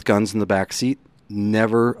over with guns in the back seat.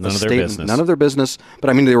 Never None a of their statement. business. None of their business. But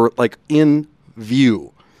I mean, they were like in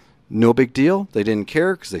view. No big deal. They didn't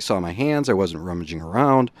care because they saw my hands. I wasn't rummaging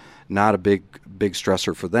around. Not a big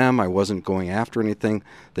stressor for them. I wasn't going after anything.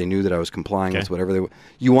 They knew that I was complying with whatever they.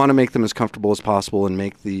 You want to make them as comfortable as possible and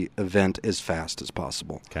make the event as fast as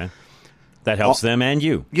possible. Okay. That helps them and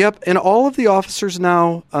you. Yep. And all of the officers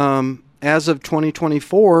now, as of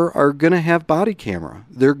 2024, are going to have body camera.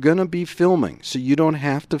 They're going to be filming, so you don't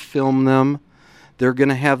have to film them. They're going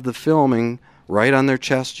to have the filming right on their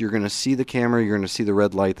chest. You're going to see the camera. You're going to see the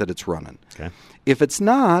red light that it's running. Okay. If it's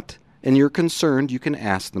not, and you're concerned, you can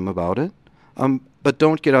ask them about it. But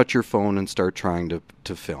don't get out your phone and start trying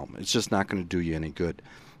to film. It's just not going to do you any good.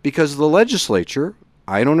 Because the legislature,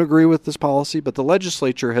 I don't agree with this policy, but the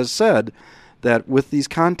legislature has said that with these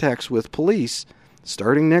contacts with police,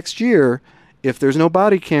 starting next year, if there's no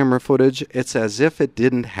body camera footage, it's as if it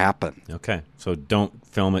didn't happen. Okay. So don't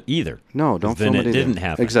film it either. No, don't film it either. Then it didn't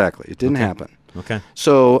happen. Exactly. It didn't happen. Okay.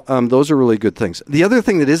 So those are really good things. The other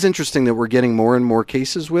thing that is interesting that we're getting more and more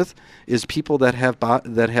cases with is people that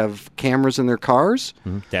have cameras in their cars.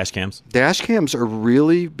 Mm-hmm. Dash cams. Dash cams are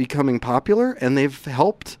really becoming popular, and they've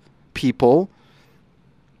helped people.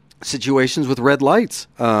 Situations with red lights.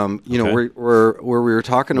 Where we were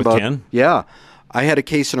talking with about. Ken? Yeah. I had a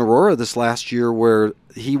case in Aurora this last year where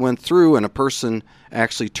he went through and a person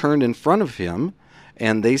actually turned in front of him.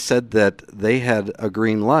 And they said that they had a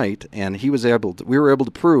green light, and we were able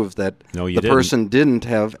to prove that person didn't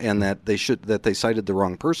have, and that they cited the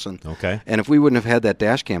wrong person. Okay. And if we wouldn't have had that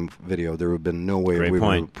dash cam video, there would have been no way we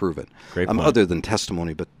would prove it. Great point. Other than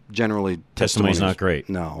testimony, but generally testimony's not great.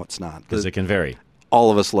 No, it's not. Because it can vary. All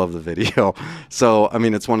of us love the video. So, I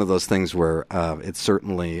mean, it's one of those things where it's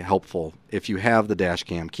certainly helpful. If you have the dash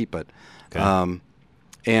cam, keep it. Okay.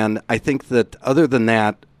 And I think that other than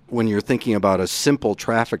that, when you're thinking about a simple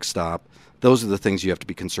traffic stop, those are the things you have to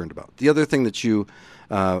be concerned about. The other thing that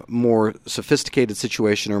more sophisticated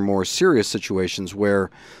situation or more serious situations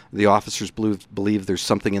where the officers believe there's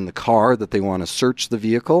something in the car that they want to search the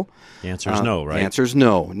vehicle. The answer is no, right? The answer is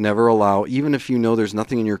no. Never allow, even if you know there's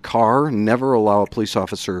nothing in your car, never allow a police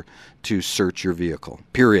officer to search your vehicle,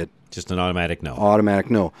 period. Just an automatic no.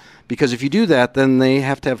 Automatic no. Because if you do that, then they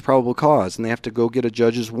have to have probable cause, and they have to go get a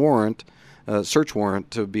judge's warrant. Search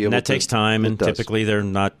warrant to be able to... And that takes time, and typically they're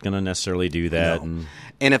not going to necessarily do that. No.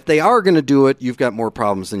 And if they are going to do it, you've got more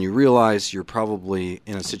problems than you realize. You're probably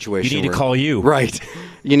in a situation You need to call you. Right.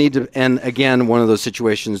 You need to... And again, one of those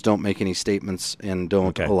situations, don't make any statements and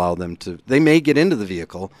don't allow them to... They may get into the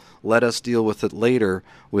vehicle. Let us deal with it later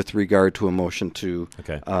with regard to a motion to...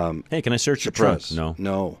 Okay. Hey, can I search suppress. your trunk?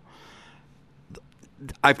 No.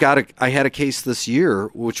 I had a case this year,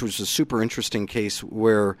 which was a super interesting case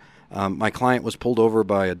where... my client was pulled over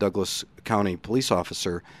by a Douglas County police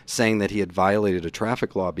officer saying that he had violated a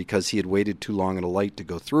traffic law because he had waited too long at a light to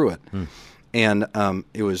go through it. And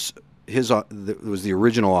it was the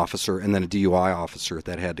original officer and then a DUI officer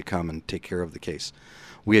that had to come and take care of the case.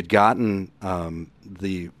 We had gotten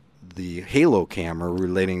the halo camera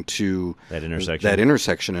relating to that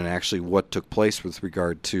intersection and actually what took place with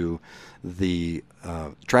regard to the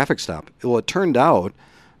traffic stop. Well, it turned out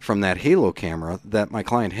from that halo camera that my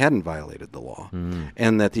client hadn't violated the law,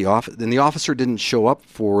 and that the officer didn't show up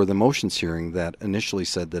for the motions hearing that initially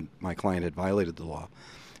said that my client had violated the law.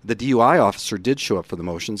 The DUI officer did show up for the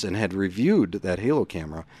motions and had reviewed that halo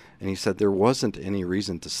camera, and he said there wasn't any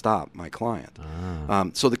reason to stop my client.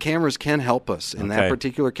 So the cameras can help us. In that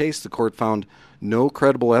particular case, the court found no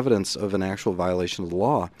credible evidence of an actual violation of the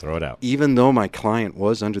law. Throw it out. Even though my client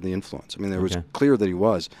was under the influence. I mean, there was clear that he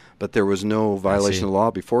was, but there was no violation of the law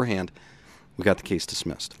beforehand. We got the case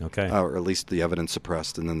dismissed. Okay. Or at least the evidence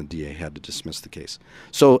suppressed, and then the DA had to dismiss the case.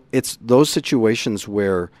 So it's those situations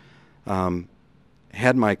where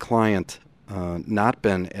had my client not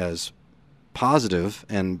been as positive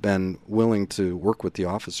and been willing to work with the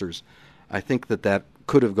officers, I think that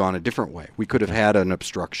could have gone a different way. We could have had an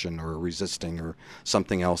obstruction or a resisting or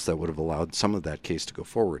something else that would have allowed some of that case to go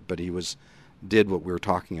forward. But he did what we were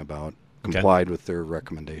talking about, complied with their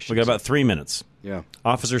recommendations. We got about 3 minutes. Yeah.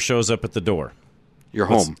 Officer shows up at the door. Your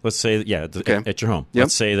home. Let's say, at your home. Yep.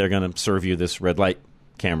 Let's say they're going to serve you this red light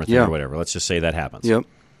camera thing or whatever. Let's just say that happens. Yep.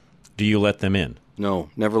 Do you let them in? No,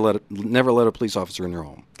 never let a police officer in your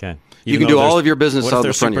home. Okay. You can do all of your business out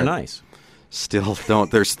the front yard. What if they're super nice? Still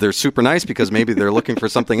don't. They're super nice because maybe they're looking for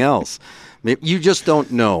something else. You just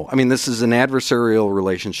don't know. I mean, this is an adversarial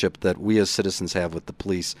relationship that we as citizens have with the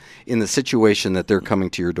police in the situation that they're coming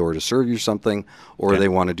to your door to serve you something or they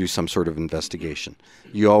want to do some sort of investigation.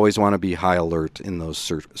 You always want to be high alert in those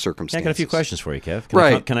circumstances. I got a few questions for you, Kev.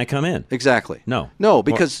 Can I come in? Exactly. No,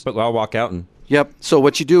 because... But I'll walk out and... Yep. So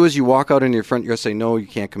what you do is you walk out in your front yard, say, no, you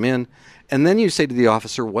can't come in. And then you say to the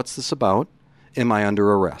officer, what's this about? Am I under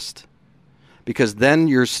arrest? Because then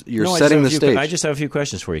you're setting the stage. I just have a few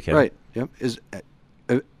questions for you, Kevin. Right.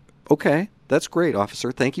 Yep. Okay. That's great,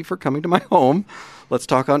 officer. Thank you for coming to my home. Let's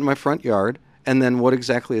talk out in my front yard. And then what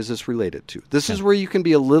exactly is this related to? This is where you can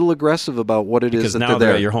be a little aggressive about what it is that they're there. Because now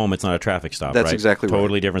they're at your home. It's not a traffic stop, That's right? exactly right.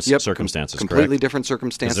 Totally different circumstances, completely correct? different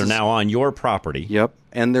circumstances. Because they're now on your property. Yep.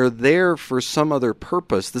 And they're there for some other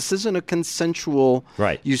purpose. This isn't a consensual...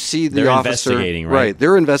 Right. You see the they're officer... investigating, right?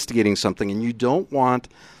 They're investigating something, and you don't want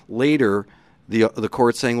later the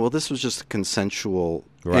court saying, well, this was just a consensual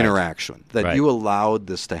interaction, that you allowed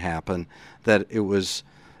this to happen, that it was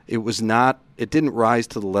not... It didn't rise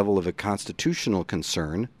to the level of a constitutional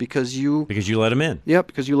concern because you let him in. Yep,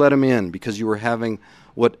 because you let him in, because you were having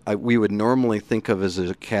what we would normally think of as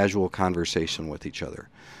a casual conversation with each other.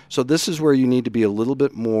 So this is where you need to be a little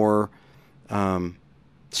bit more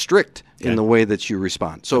strict in the way that you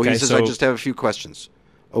respond. So he says, I just have a few questions.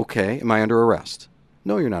 Okay, am I under arrest?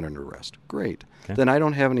 No, you're not under arrest. Great. Okay. Then I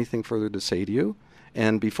don't have anything further to say to you.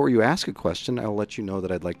 And before you ask a question, I'll let you know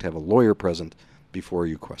that I'd like to have a lawyer present before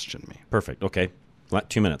you question me. Perfect. Okay.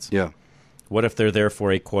 2 minutes. Yeah. What if they're there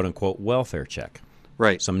for a quote-unquote welfare check?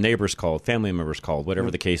 Right. Some neighbors called, family members called, whatever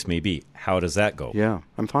the case may be. How does that go? Yeah,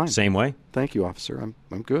 I'm fine. Same way? Thank you, officer. I'm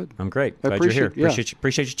good. I'm great. I Glad you're here. Yeah.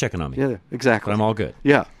 Appreciate you checking on me. Yeah, exactly. But I'm all good.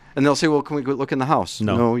 Yeah. And they'll say, well, can we go look in the house?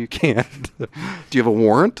 No. No, you can't. Do you have a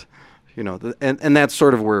warrant? You know, and that's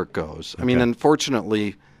sort of where it goes. I mean,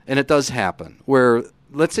 unfortunately, and it does happen, where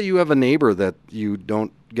let's say you have a neighbor that you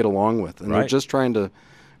don't get along with, and they're just trying to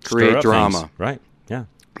create drama. Things. Right, yeah.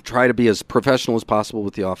 Try to be as professional as possible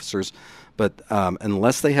with the officers, but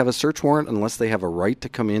unless they have a search warrant, unless they have a right to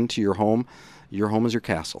come into your home is your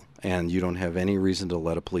castle, and you don't have any reason to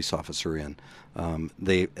let a police officer in.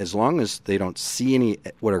 As long as they don't see any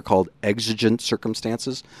what are called exigent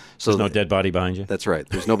circumstances. So there's no dead body behind you? That's right.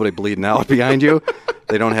 There's nobody bleeding out behind you.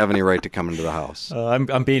 They don't have any right to come into the house.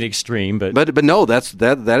 I'm being extreme, but no,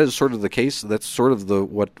 that is sort of the case. That's sort of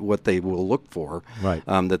what they will look for. Right.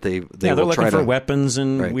 That they're looking for weapons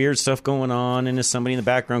and weird stuff going on, and is somebody in the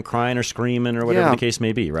background crying or screaming or whatever the case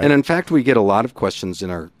may be. Right. And in fact, we get a lot of questions in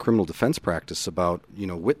our criminal defense practice about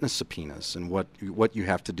witness subpoenas and what you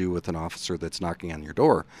have to do with an officer that's knocking on your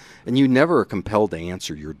door, and you never are compelled to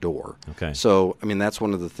answer your door. Okay. So I mean that's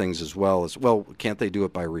one of the things as well. Can't they do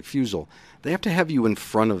it by refusal? They have to have you in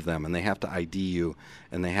front of them, and they have to ID you,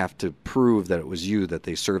 and they have to prove that it was you that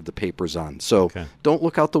they served the papers on. So don't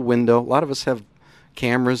look out the window. A lot of us have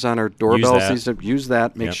cameras on our doorbells. Use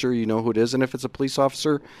that. Make sure you know who it is. And if it's a police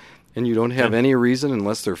officer and you don't have any reason,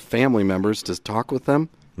 unless they're family members, to talk with them,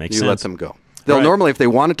 Makes you sense. let them go. They'll normally, if they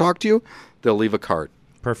want to talk to you, they'll leave a card.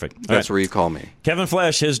 Perfect. That's where you call me. Kevin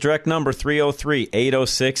Flesch, his direct number,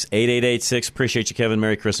 303-806-8886. Appreciate you, Kevin.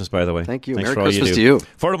 Merry Christmas, by the way. Thank you. Thanks Merry for all Christmas you to do. you.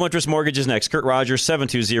 Affordable Interest Mortgage is next. Kurt Rogers,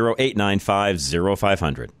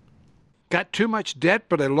 720-895-0500. Got too much debt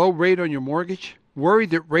but a low rate on your mortgage?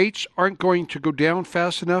 Worried that rates aren't going to go down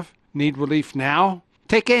fast enough? Need relief now?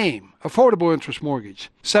 Take AIM, Affordable Interest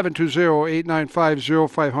Mortgage,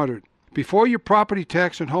 720-895-0500. Before your property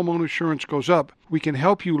tax and homeowner insurance goes up, we can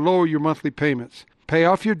help you lower your monthly payments, pay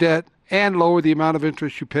off your debt, and lower the amount of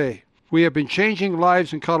interest you pay. We have been changing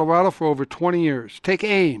lives in Colorado for over 20 years. Take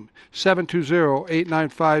AIM,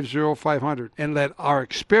 720-895-0500, and let our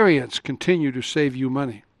experience continue to save you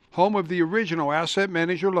money. Home of the original Asset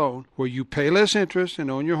Manager loan, where you pay less interest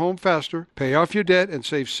and own your home faster, pay off your debt and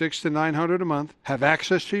save $600 to $900 a month, have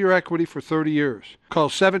access to your equity for 30 years. Call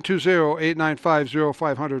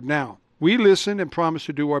 720-895-0500 now. We listen and promise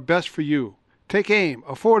to do our best for you. Take AIM,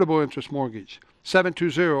 Affordable Interest Mortgage,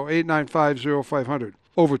 720-895-0500.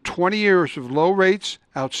 Over 20 years of low rates,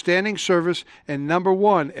 outstanding service, and number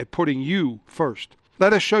one at putting you first.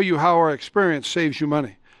 Let us show you how our experience saves you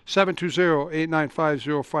money.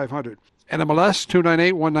 720-895-0500. NMLS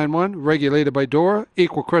 298191, regulated by DORA,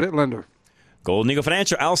 equal credit lender. Golden Eagle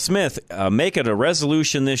Financial, Al Smith, make it a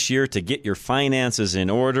resolution this year to get your finances in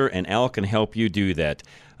order, and Al can help you do that.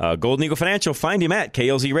 Golden Eagle Financial, find him at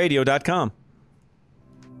klzradio.com.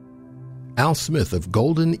 Al Smith of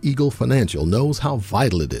Golden Eagle Financial knows how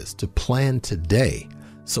vital it is to plan today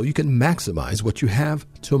so you can maximize what you have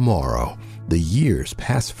tomorrow. The years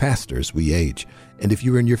pass faster as we age, and if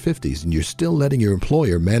you're in your 50s and you're still letting your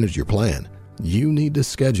employer manage your plan, you need to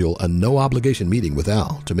schedule a no-obligation meeting with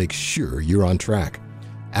Al to make sure you're on track.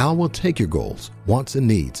 Al will take your goals, wants, and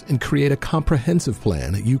needs and create a comprehensive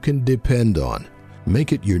plan you can depend on.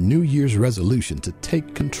 Make it your New Year's resolution to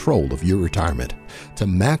take control of your retirement, to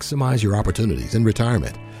maximize your opportunities in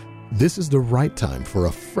retirement. This is the right time for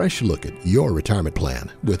a fresh look at your retirement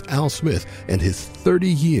plan with Al Smith and his 30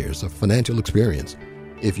 years of financial experience.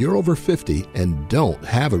 If you're over 50 and don't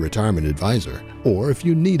have a retirement advisor, or if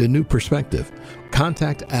you need a new perspective,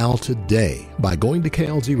 contact Al today by going to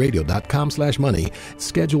klzradio.com/money,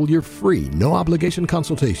 schedule your free no-obligation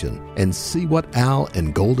consultation, and see what Al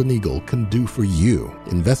and Golden Eagle can do for you.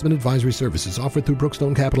 Investment advisory services offered through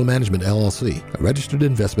Brookstone Capital Management, LLC, a registered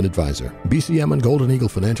investment advisor. BCM and Golden Eagle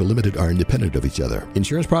Financial Limited are independent of each other.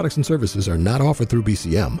 Insurance products and services are not offered through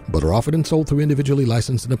BCM, but are offered and sold through individually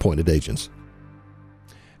licensed and appointed agents.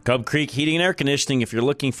 Cub Creek Heating and Air Conditioning, if you're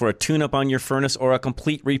looking for a tune-up on your furnace or a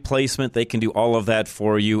complete replacement, they can do all of that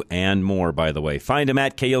for you and more, by the way. Find them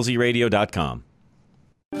at klzradio.com.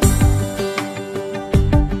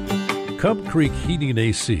 Cub Creek Heating and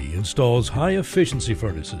AC installs high-efficiency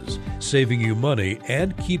furnaces, saving you money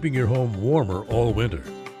and keeping your home warmer all winter.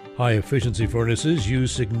 High-efficiency furnaces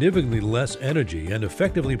use significantly less energy and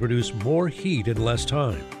effectively produce more heat in less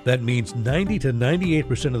time. That means 90 to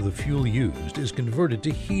 98% of the fuel used is converted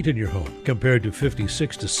to heat in your home, compared to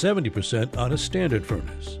 56 to 70% on a standard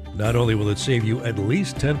furnace. Not only will it save you at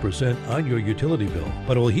least 10% on your utility bill,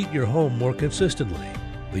 but it will heat your home more consistently.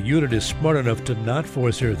 The unit is smart enough to not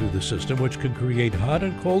force air through the system, which can create hot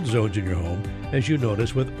and cold zones in your home, as you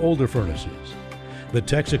notice with older furnaces. The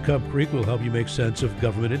techs at Cub Creek will help you make sense of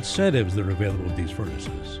government incentives that are available with these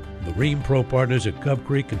furnaces. The Rheem Pro partners at Cub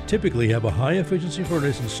Creek can typically have a high-efficiency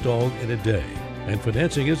furnace installed in a day, and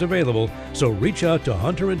financing is available, so reach out to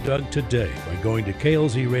Hunter and Doug today by going to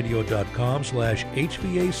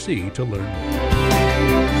klzradio.com/HVAC to learn more.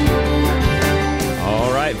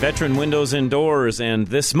 All right, Veteran Windows and Doors, and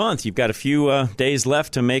this month you've got a few days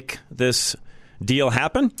left to make this deal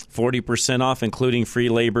happen. 40% off, including free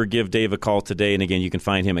labor. Give Dave a call today. And again, you can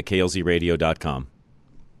find him at klzradio.com.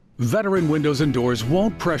 Veteran Windows and Doors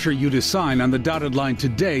won't pressure you to sign on the dotted line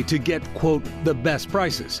today to get, quote, the best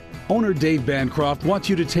prices. Owner Dave Bancroft wants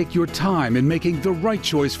you to take your time in making the right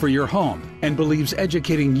choice for your home and believes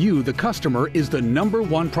educating you, the customer, is the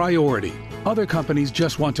 #1 priority. Other companies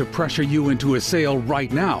just want to pressure you into a sale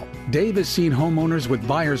right now. Dave has seen homeowners with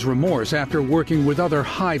buyer's remorse after working with other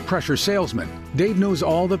high-pressure salesmen. Dave knows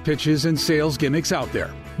all the pitches and sales gimmicks out there.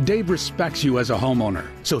 Dave respects you as a homeowner,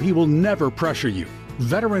 so he will never pressure you.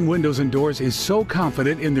 Veteran Windows and Doors is so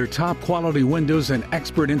confident in their top-quality windows and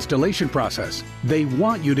expert installation process, they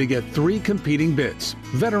want you to get 3 competing bids.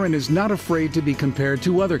 Veteran is not afraid to be compared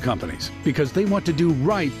to other companies because they want to do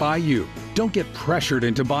right by you. Don't get pressured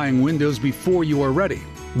into buying windows before you are ready.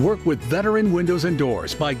 Work with Veteran Windows and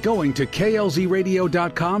Doors by going to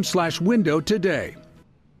klzradio.com/window today.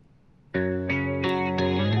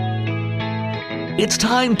 It's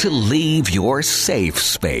time to leave your safe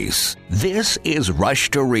space. This is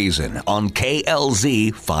Rush to Reason on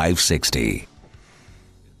KLZ 560.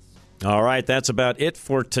 All right, that's about it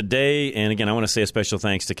for today. And again, I want to say a special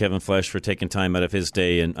thanks to Kevin Flesch for taking time out of his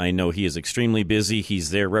day. And I know he is extremely busy.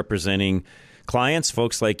 He's there representing clients,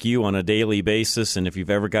 folks like you, on a daily basis. And if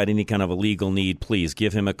you've ever got any kind of a legal need, please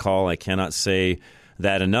give him a call. I cannot say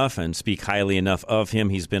that enough and speak highly enough of him.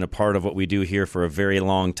 He's been a part of what we do here for a very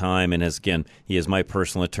long time, and he is my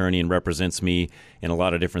personal attorney and represents me in a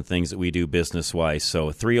lot of different things that we do business-wise. So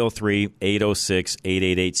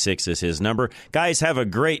 303-806-8886 is his number. Guys, have a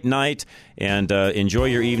great night and enjoy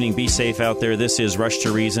your evening. Be safe out there. This is Rush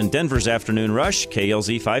to Reason, Denver's Afternoon Rush,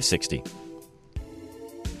 KLZ 560.